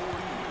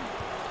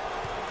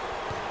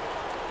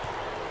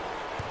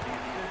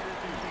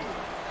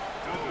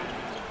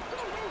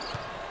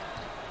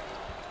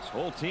 This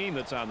whole team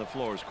that's on the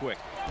floor is quick.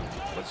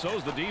 But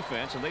so's the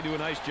defense, and they do a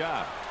nice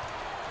job.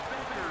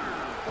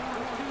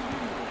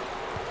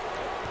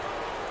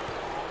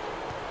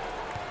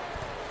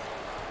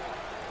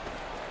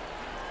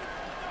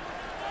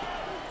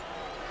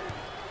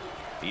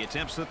 He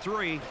attempts the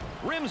three.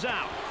 Rims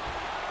out.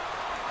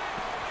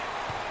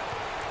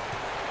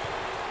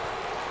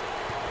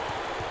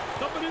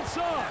 Dumping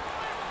inside.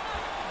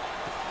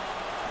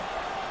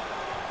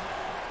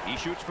 He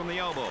shoots from the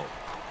elbow.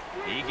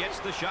 He gets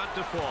the shot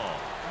to fall.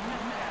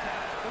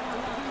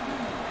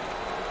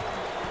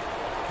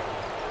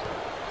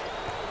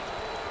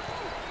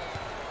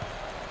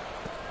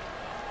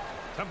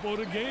 Tempo of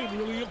the game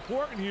really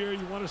important here.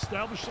 You want to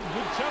establish some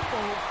good tempo.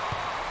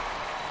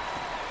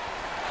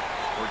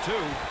 For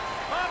two.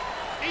 Up.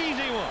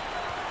 Easy one.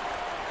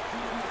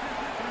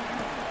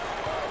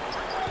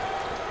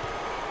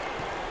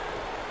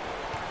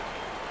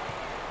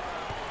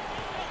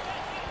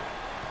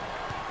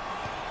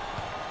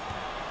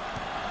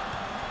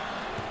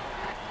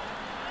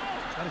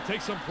 Got to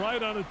take some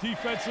pride on the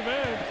defensive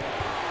end.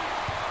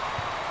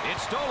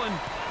 It's stolen.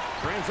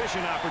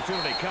 Transition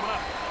opportunity coming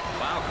up.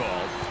 Foul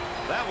called.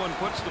 That one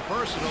puts the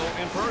personal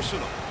in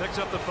personal. Picks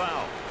up the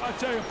foul. I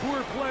tell you,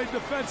 poor play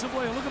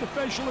defensively. Look at the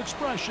facial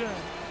expression.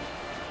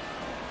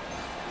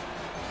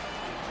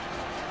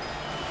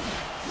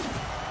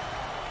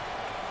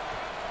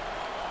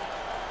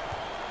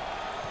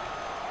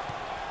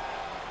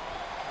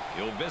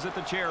 He'll visit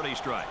the charity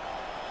stripe.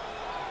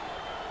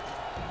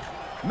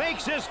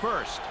 Makes his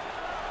first.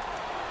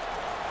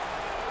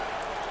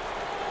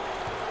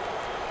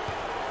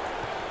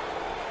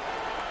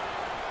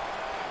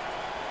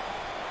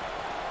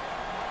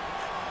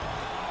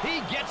 He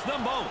gets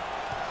them both.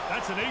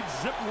 That's an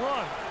 8-zip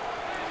run.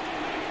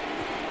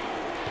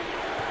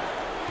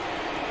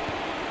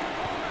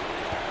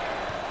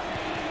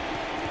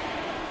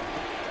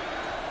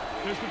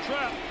 Here's the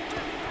trap.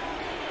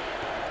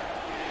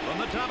 From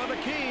the top of the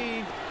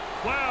key.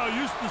 Wow,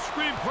 used the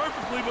screen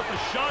perfectly, but the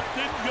shot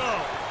didn't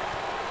go.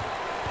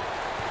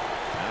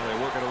 Now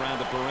they're working around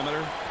the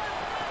perimeter.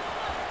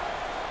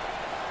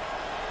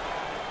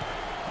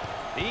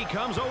 He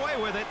comes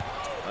away with it.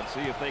 Let's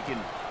see if they can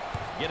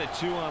get a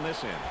two on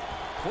this end.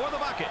 For the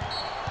bucket.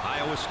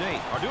 Iowa State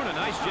are doing a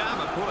nice job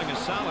of putting a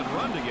solid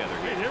run together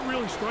here. Hey, they're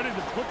really starting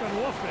to click on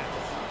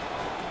offense.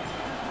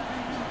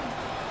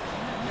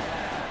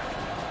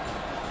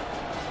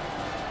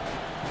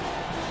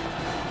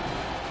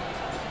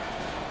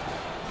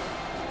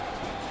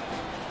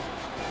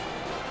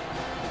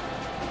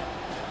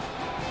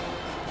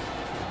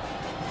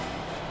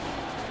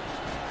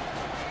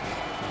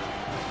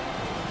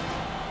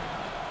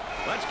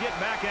 get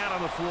back out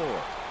on the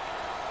floor.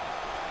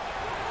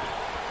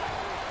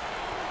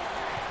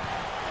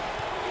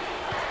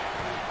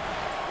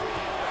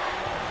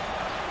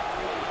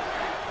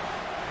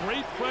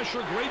 Great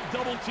pressure, great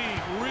double team,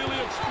 really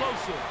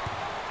explosive.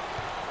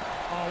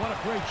 Oh, what a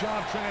great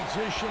job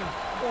transition.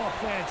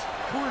 Offense,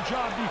 poor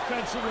job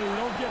defensively. They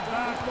don't get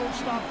back, don't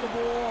stop the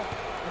ball,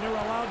 and they're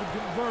allowed to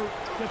convert,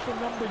 get the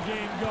number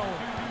game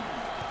going.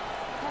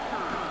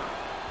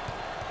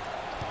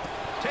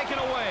 Take it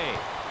away.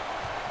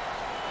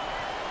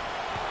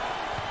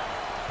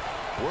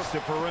 Work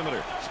the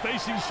perimeter.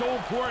 Spacing so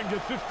important.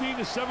 Get 15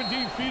 to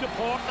 17 feet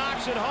apart.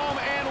 Knocks it home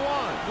and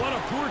one. What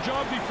a poor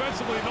job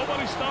defensively.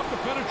 Nobody stopped the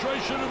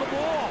penetration of the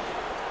ball.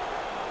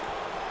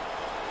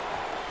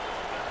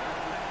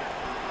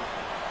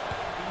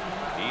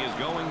 He is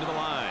going to the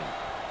line.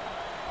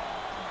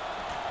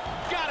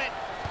 Got it.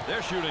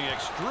 They're shooting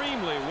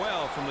extremely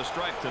well from the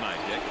stripe tonight,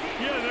 Dick.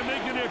 Yeah, they're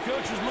making their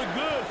coaches look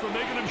good for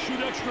making them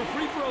shoot extra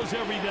free throws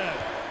every day.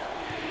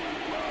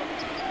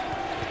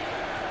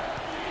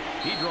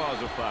 He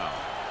draws a foul.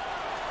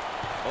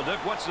 Well, Dick,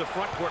 what's the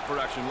front court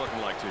production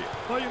looking like to you?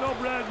 Well, you know,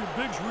 Brad, your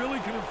bigs really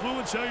can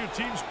influence how your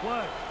teams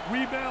play.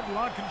 Rebound,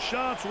 blocking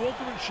shots,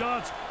 ultimate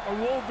shots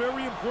are all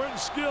very important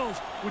skills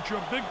which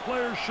your big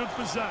players should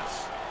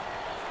possess.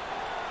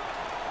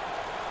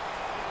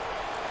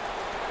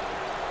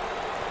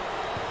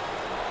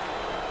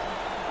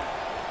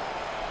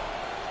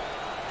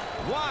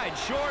 Wide,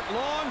 short,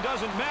 long,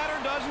 doesn't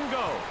matter, doesn't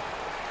go.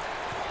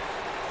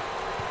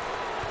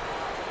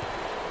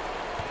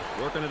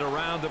 Working it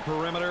around the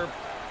perimeter.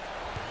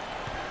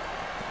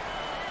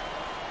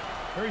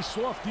 Very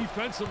soft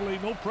defensively,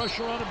 no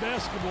pressure on the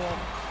basketball.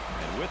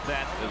 And with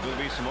that, there's going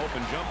to be some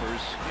open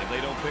jumpers if they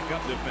don't pick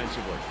up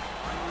defensively.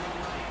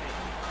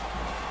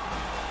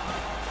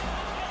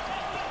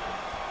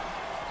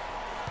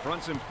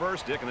 Fronts him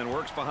first, Dick, and then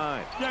works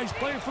behind. Yeah, he's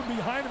playing from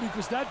behind him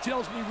because that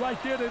tells me right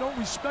there they don't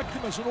respect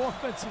him as an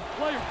offensive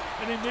player.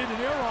 And they made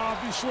an error,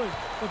 obviously,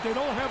 but they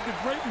don't have the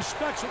great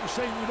respect. So they're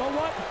saying, you know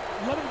what?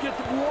 Let him get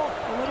the ball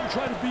and let him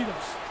try to beat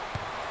us.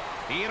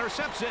 He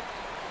intercepts it.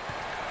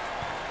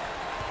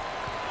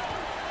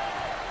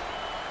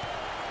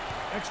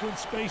 Excellent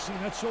spacing.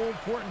 That's so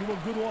important to a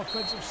good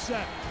offensive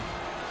set.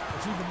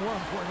 It's even more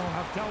important to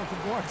have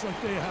talented guards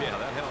like they have. Yeah,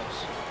 that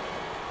helps.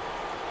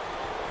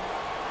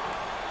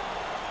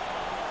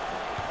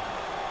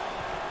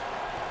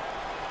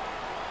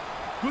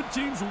 Good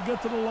teams will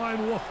get to the line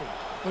often,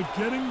 but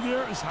getting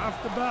there is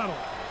half the battle.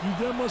 You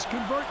then must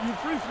convert your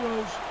free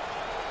throws.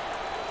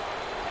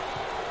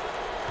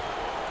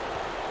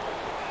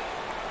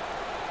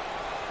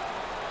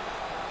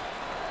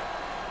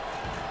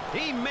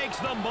 He makes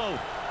them both.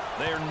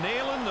 They're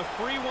nailing the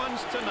free ones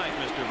tonight,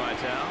 Mr.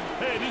 Vitale.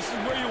 Hey, this is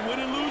where you win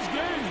and lose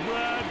games,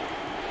 Brad.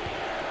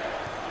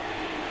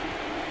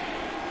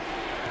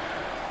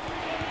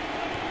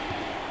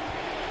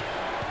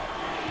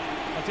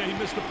 He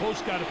missed the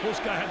post guy. The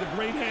post guy had the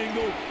great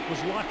angle,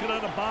 was locking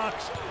on the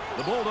box.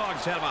 The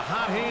Bulldogs have a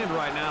hot hand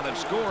right now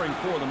that's scoring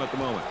for them at the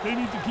moment. They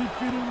need to keep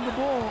feeding them the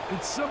ball.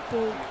 It's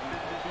simple.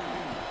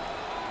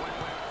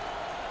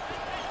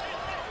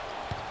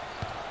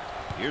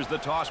 Here's the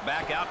toss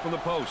back out from the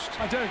post.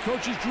 I tell you,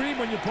 coach's dream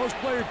when your post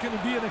player can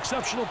be an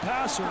exceptional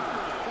passer.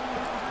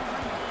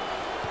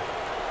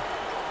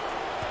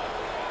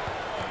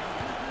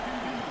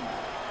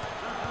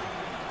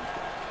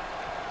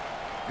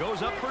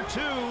 Goes up for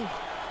two.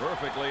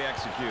 Perfectly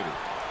executed.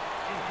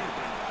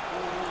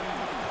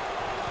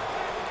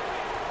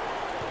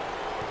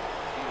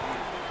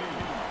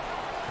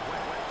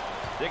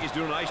 Dickey's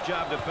doing a nice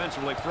job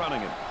defensively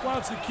fronting him. Well,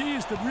 it's the key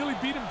is to really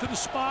beat him to the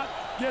spot,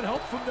 get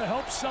help from the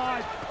help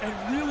side, and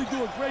really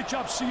do a great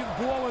job seeing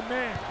ball and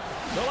man.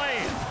 The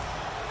lane.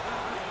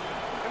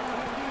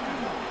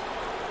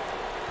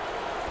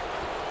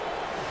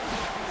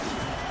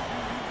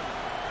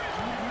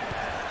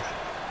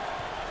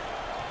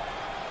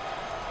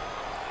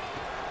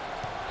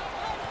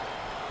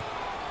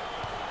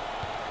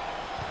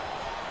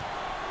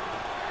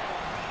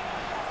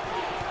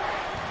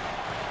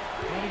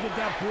 Get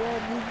that ball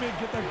movement,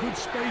 get that good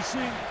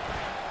spacing.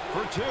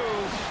 For two.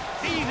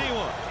 Easy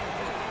one.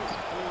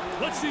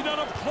 Let's see that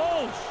up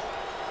close.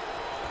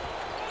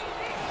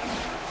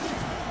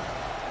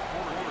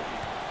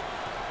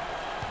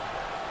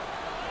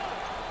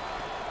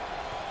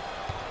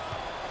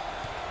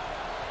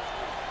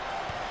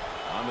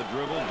 On the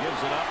dribble,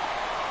 gives it up.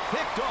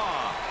 Picked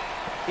off.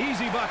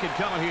 Easy bucket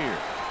coming here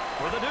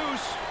for the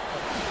deuce.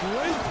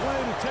 Great play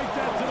to take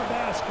that to the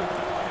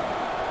basket.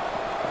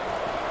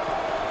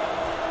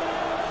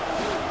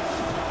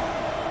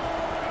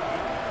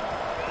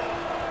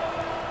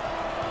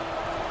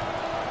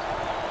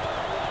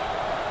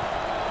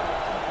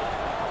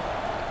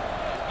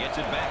 Gets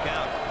it back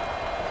out.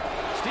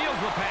 Steals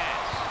the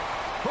pass.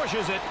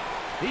 Pushes it.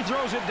 He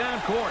throws it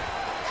down court.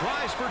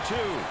 Tries for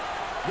two.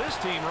 This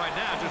team right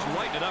now just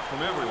lighting it up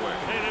from everywhere.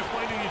 Hey, they're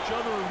finding each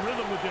other in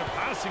rhythm with their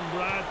passing,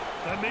 Brad.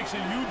 That makes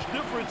a huge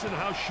difference in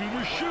how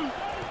shooters shoot.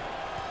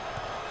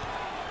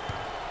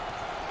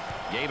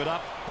 Gave it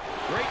up.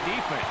 Great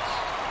defense.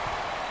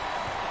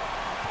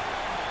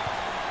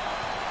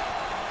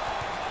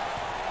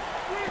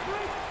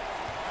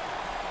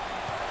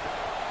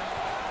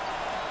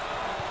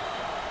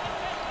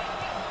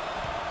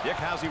 Dick,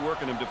 how's he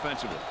working him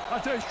defensively? I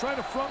tell you, he's trying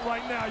to front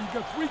right now. You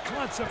got three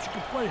concepts. You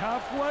can play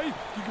halfway,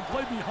 you can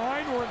play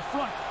behind, or in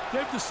front.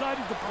 They've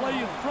decided to play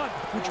in front,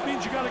 which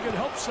means you got to get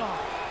help side.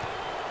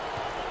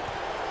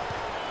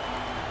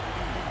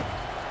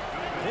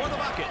 For the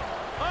bucket.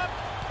 Up.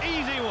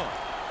 Easy one.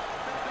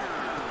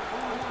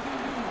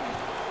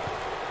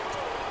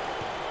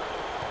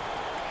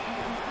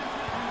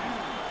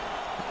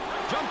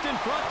 Jumped in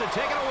front to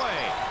take it away.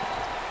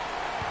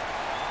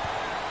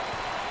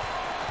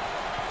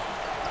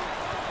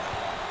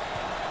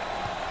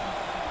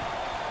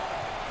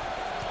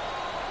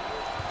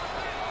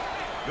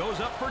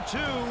 Goes up for two.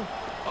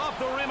 Off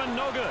the rim and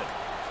no good.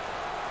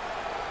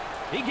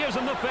 He gives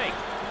him the fake.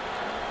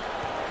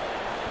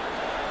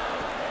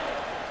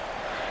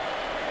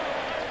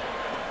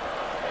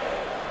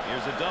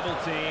 Here's a double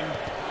team.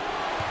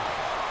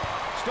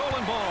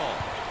 Stolen ball.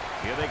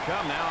 Here they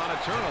come now on a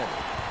turnover.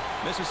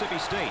 Mississippi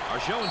State are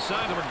showing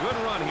signs of a good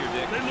run here,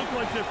 Dick. They look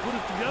like they put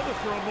it together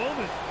for a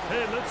moment.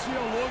 Hey, let's see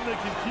how long they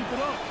can keep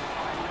it up.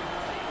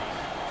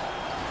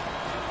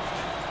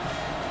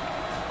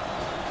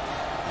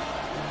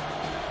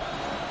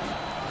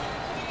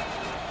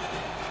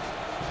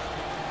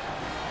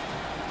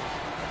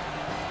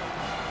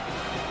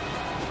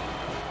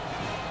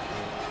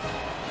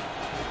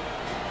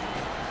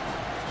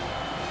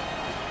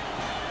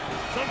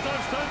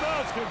 Sometimes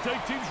timeouts can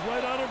take teams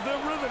right out of their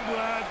rhythm,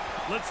 Brad.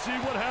 Let's see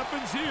what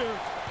happens here.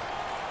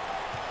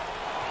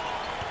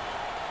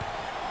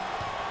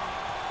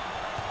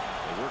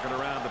 They're working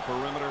around the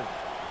perimeter.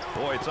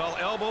 Boy, it's all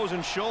elbows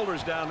and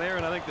shoulders down there,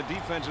 and I think the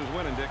defense is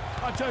winning, Dick.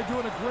 I tell you,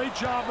 doing a great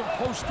job in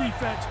post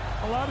defense.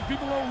 A lot of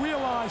people don't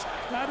realize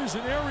that is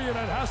an area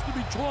that has to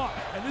be taught,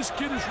 and this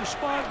kid has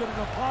responded in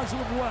a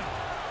positive way.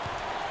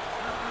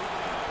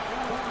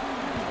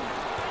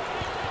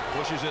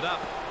 Pushes it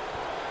up.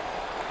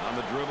 On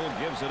the dribble,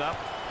 gives it up.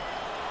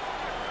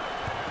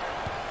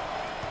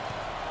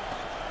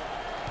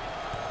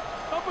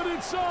 Up and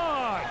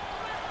inside.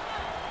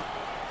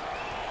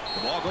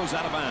 The ball goes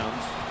out of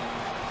bounds.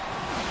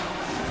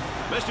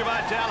 Mr.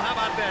 Vitale, how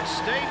about that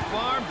State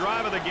Farm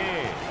drive of the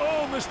game?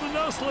 Oh, Mr.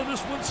 Nessler,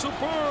 this one's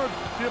superb.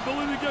 The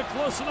ability to get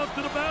close enough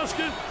to the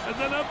basket and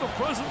then have the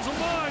presence of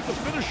mind to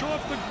finish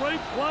off the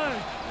great play.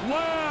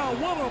 Wow,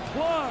 what a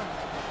play.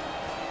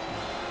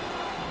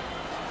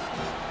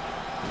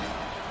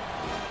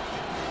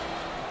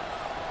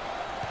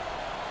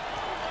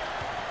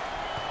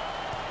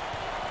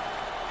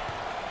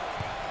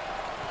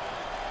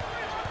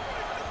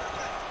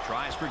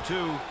 Tries for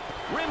two.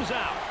 Rims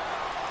out.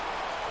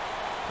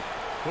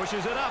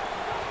 Pushes it up.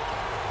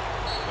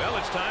 Well,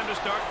 it's time to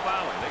start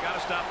fouling. They got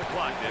to stop the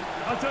clock, Dick.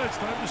 I'll tell you, it's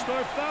time to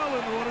start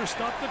fouling in order to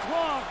stop the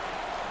clock.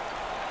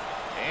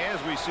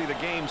 As we see the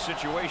game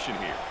situation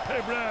here.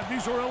 Hey, Brad,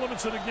 these are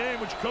elements of the game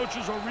which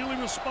coaches are really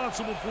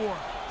responsible for.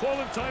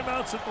 Calling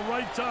timeouts at the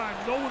right time,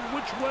 knowing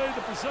which way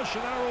the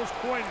possession arrow is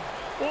pointing.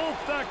 All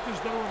factors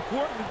that are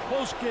important in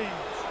close games.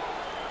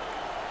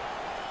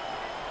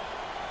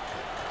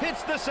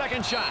 Hits the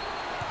second shot.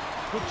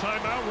 Good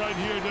timeout right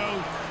here,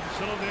 though.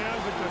 Settle down,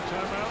 get that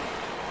timeout.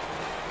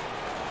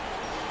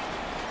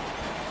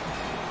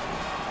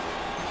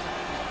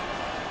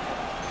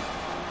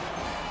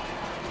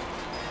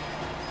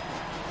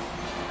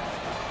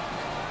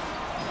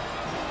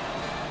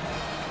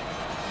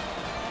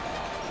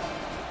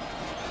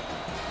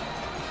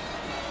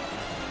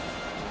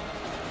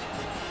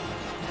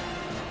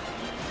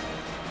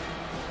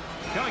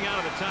 Coming out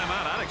of the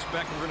timeout, I'd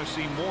expect we're going to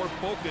see more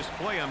focused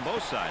play on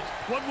both sides.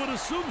 One would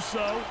assume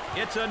so.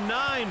 It's a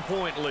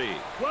 9-point lead.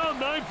 Well,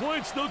 9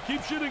 points still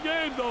keeps you in the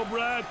game, though,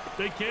 Brad.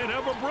 They can't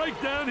have a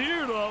breakdown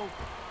here, though.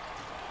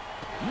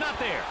 Not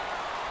there.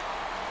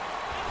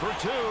 For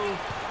two.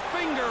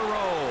 Finger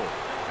roll.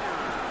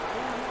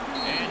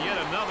 And yet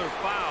another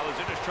foul as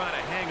they're just trying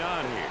to hang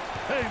on here.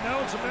 Hey,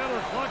 now it's a matter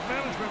of clock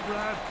management,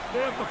 Brad.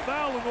 They have to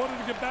foul in order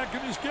to get back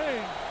in this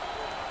game.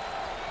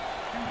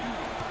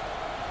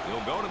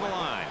 He'll go to the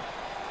line.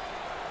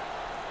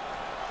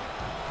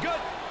 Good.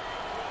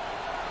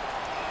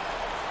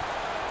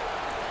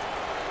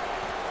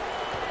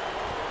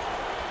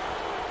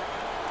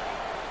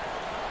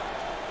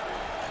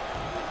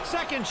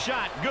 Second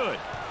shot, good.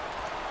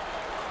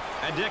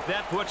 And Dick,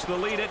 that puts the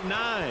lead at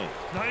 9.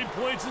 9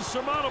 points is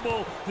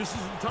surmountable. This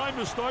is the time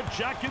to start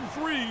jacking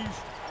threes.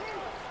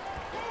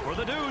 For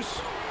the deuce.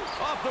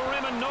 Off the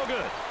rim and no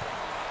good.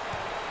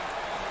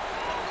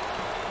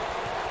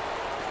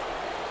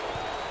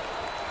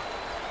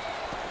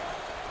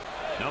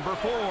 Number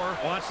 4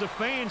 wants the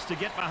fans to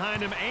get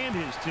behind him and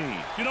his team.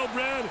 You know,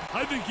 Brad,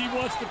 I think he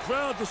wants the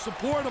crowd to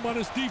support him on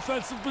his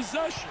defensive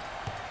possession.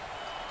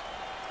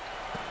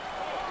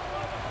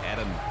 At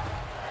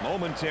a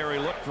momentary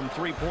look from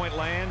three-point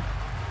land.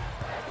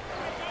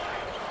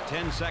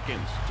 10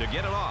 seconds to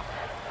get it off.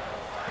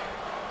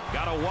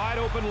 Got a wide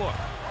open look.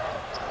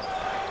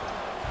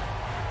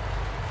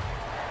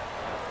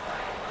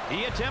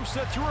 He attempts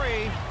the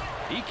three.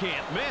 He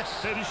can't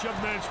miss. Hey, this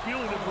young man's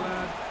feeling it,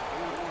 Brad.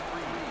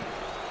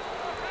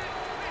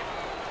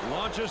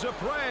 Launches a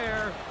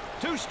prayer.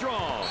 Too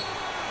strong.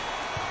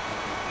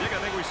 Dick, I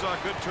think we saw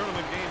a good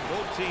tournament game.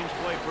 Both teams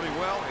played pretty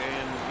well,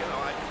 and, you know,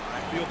 I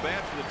feel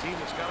bad for the team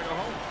that's got to go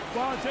home.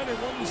 Well, I tell you,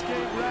 they won this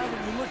game round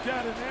when you look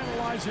at it and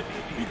analyze it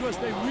because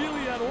they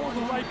really had all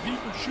the right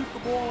people shoot the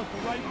ball at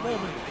the right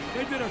moment.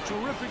 They did a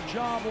terrific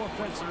job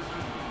offensively.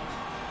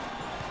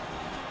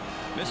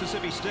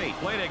 Mississippi State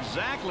played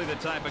exactly the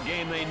type of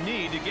game they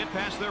need to get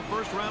past their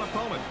first-round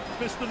opponent.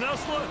 Mr.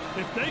 Nessler,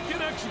 if they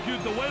can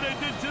execute the way they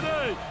did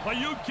today, are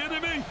you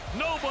kidding me?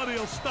 Nobody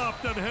will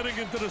stop them heading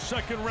into the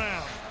second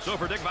round. So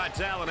for Dick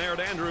Vitale and Aaron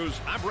Andrews,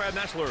 I'm Brad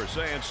Nessler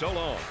saying so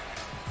long.